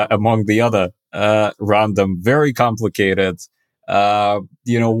among the other random, very complicated,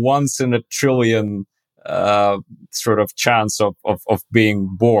 once in a trillion sort of chance of being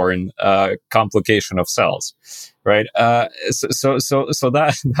born complication of cells, right? So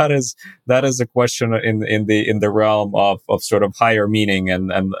that is a question in the realm of sort of higher meaning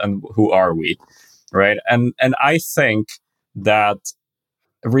and who are we, right? And I think that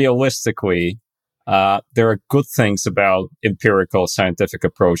realistically, there are good things about empirical scientific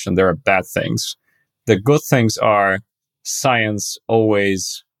approach, and there are bad things. The good things are science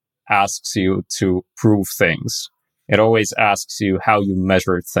always asks you to prove things. It always asks you how you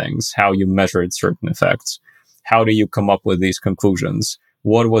measured things, how you measured certain effects. How do you come up with these conclusions?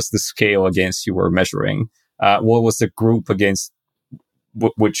 What was the scale against you were measuring? What was the group against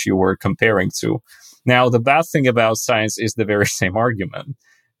which you were comparing to? Now, the bad thing about science is the very same argument.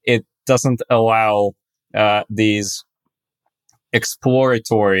 It doesn't allow these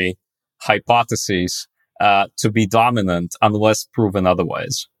exploratory hypotheses to be dominant unless proven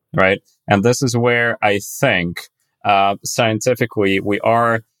otherwise, right? And this is where I think scientifically we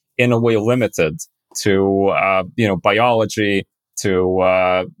are in a way limited to biology,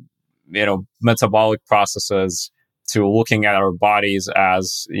 to metabolic processes, to looking at our bodies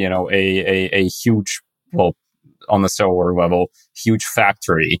as a huge, well, on the cellular level, huge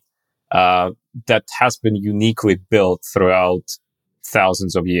factory that has been uniquely built throughout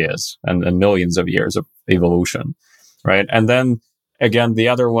thousands of years and millions of years of evolution, right? And then again, the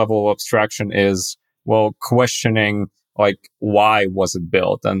other level of abstraction is, well, questioning, like, why was it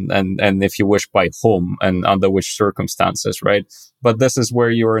built, and if you wish, by whom and under which circumstances, right? But this is where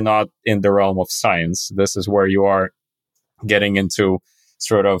you are not in the realm of science. This is where you are getting into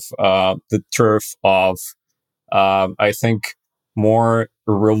sort of the turf of I think more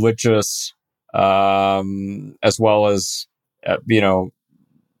religious as well as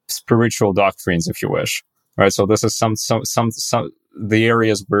spiritual doctrines, if you wish, right? So this is some the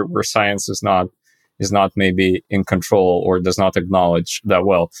areas where science is not maybe in control or does not acknowledge that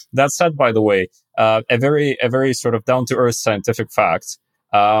well. That said, by the way, a very sort of down to earth scientific fact.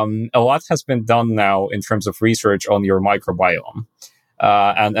 a lot has been done now in terms of research on your microbiome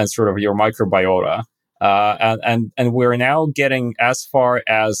and sort of your microbiota. And we're now getting as far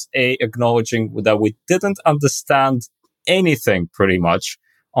as acknowledging that we didn't understand anything pretty much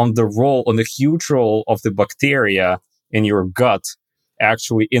on the huge role of the bacteria in your gut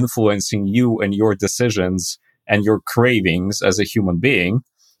actually influencing you and your decisions and your cravings as a human being,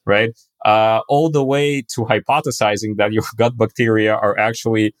 right? All the way to hypothesizing that your gut bacteria are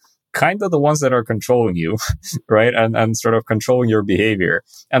actually kind of the ones that are controlling you, right? And sort of controlling your behavior.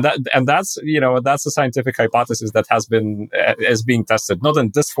 And that's a scientific hypothesis that is being tested, not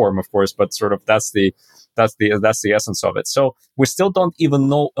in this form, of course, but sort of that's the essence of it. So we still don't even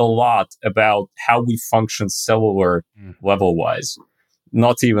know a lot about how we function cellular level wise,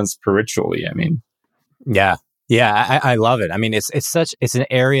 not even spiritually. I mean, yeah. I love it. I mean, it's an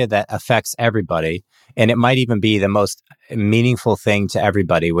area that affects everybody, and it might even be the most meaningful thing to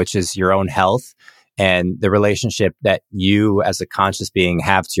everybody, which is your own health and the relationship that you as a conscious being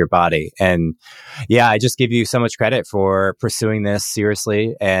have to your body. And yeah, I just give you so much credit for pursuing this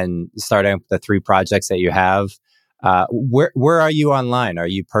seriously and starting the 3 projects that you have. Where are you online? Are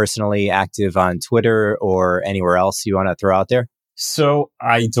you personally active on Twitter or anywhere else you want to throw out there? So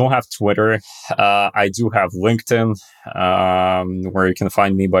I don't have Twitter. I do have LinkedIn, where you can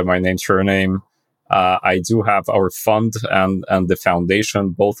find me by my name, surname. I do have our fund and the foundation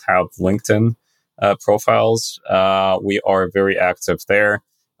both have LinkedIn profiles. We are very active there.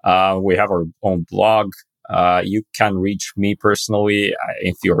 We have our own blog. You can reach me personally.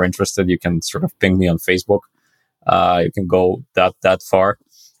 If you're interested, you can sort of ping me on Facebook. You can go that far,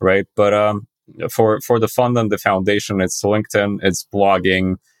 right? But for the fund and the foundation, it's LinkedIn, it's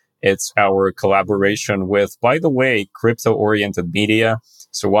blogging, it's our collaboration with, by the way, crypto-oriented media.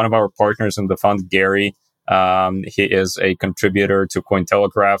 So one of our partners in the fund, Gary, he is a contributor to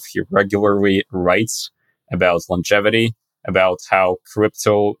Cointelegraph. He regularly writes about longevity, about how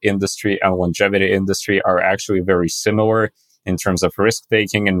crypto industry and longevity industry are actually very similar in terms of risk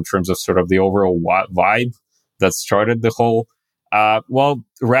taking and in terms of sort of the overall vibe that started the whole,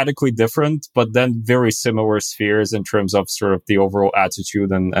 radically different, but then very similar spheres in terms of sort of the overall attitude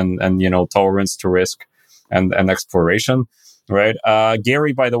and tolerance to risk and exploration. Right.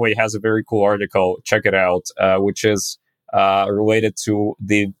 Gary, by the way, has a very cool article. Check it out, which is related to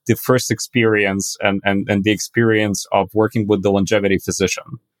the first experience and the experience of working with the longevity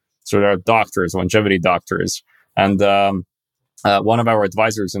physician. So there are doctors, longevity doctors, and one of our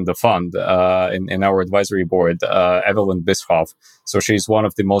advisors in the fund, in our advisory board, Evelyn Bischoff. So she's one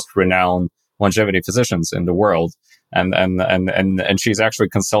of the most renowned longevity physicians in the world, and she's actually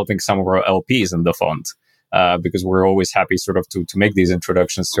consulting some of our LPs in the fund. Because we're always happy sort of to make these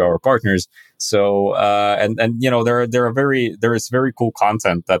introductions to our partners. So, there is very cool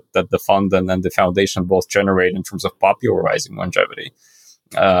content that the fund and the foundation both generate in terms of popularizing longevity,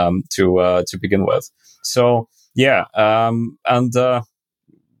 to begin with. So, yeah.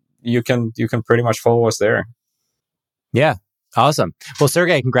 You can pretty much follow us there. Yeah. Awesome. Well,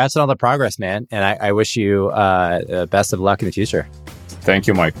 Sergey, congrats on all the progress, man. And I wish you, best of luck in the future. Thank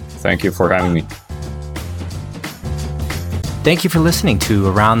you, Mike. Thank you for having me. Thank you for listening to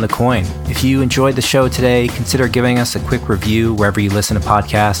Around the Coin. If you enjoyed the show today, consider giving us a quick review wherever you listen to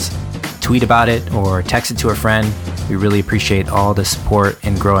podcasts. Tweet about it or text it to a friend. We really appreciate all the support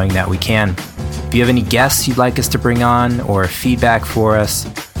in growing that we can. If you have any guests you'd like us to bring on or feedback for us,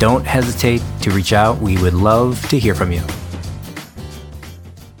 don't hesitate to reach out. We would love to hear from you.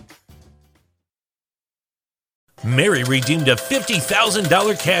 Mary redeemed a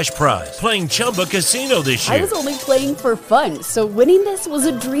 $50,000 cash prize playing Chumba Casino this year. I was only playing for fun, so winning this was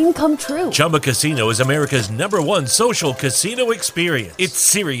a dream come true. Chumba Casino is America's #1 social casino experience. It's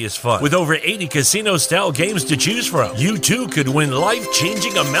serious fun. With over 80 casino-style games to choose from, you too could win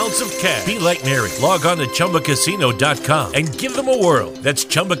life-changing amounts of cash. Be like Mary. Log on to ChumbaCasino.com and give them a whirl. That's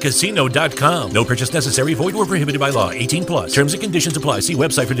ChumbaCasino.com. No purchase necessary. Void where prohibited by law. 18+. Terms and conditions apply. See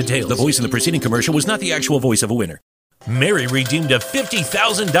website for details. The voice in the preceding commercial was not the actual voice of a winner. Mary redeemed a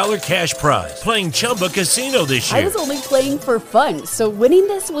 $50,000 cash prize playing Chumba Casino this year. I was only playing for fun, so winning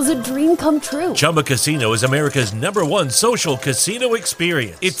this was a dream come true. Chumba Casino is America's #1 social casino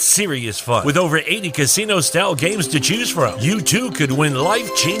experience. It's serious fun. With over 80 casino-style games to choose from, you too could win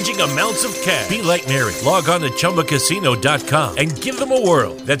life-changing amounts of cash. Be like Mary. Log on to ChumbaCasino.com and give them a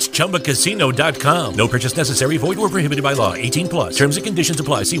whirl. That's ChumbaCasino.com. No purchase necessary. Void where prohibited by law. 18+. Terms and conditions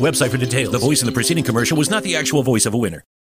apply. See website for details. The voice in the preceding commercial was not the actual voice of a winner.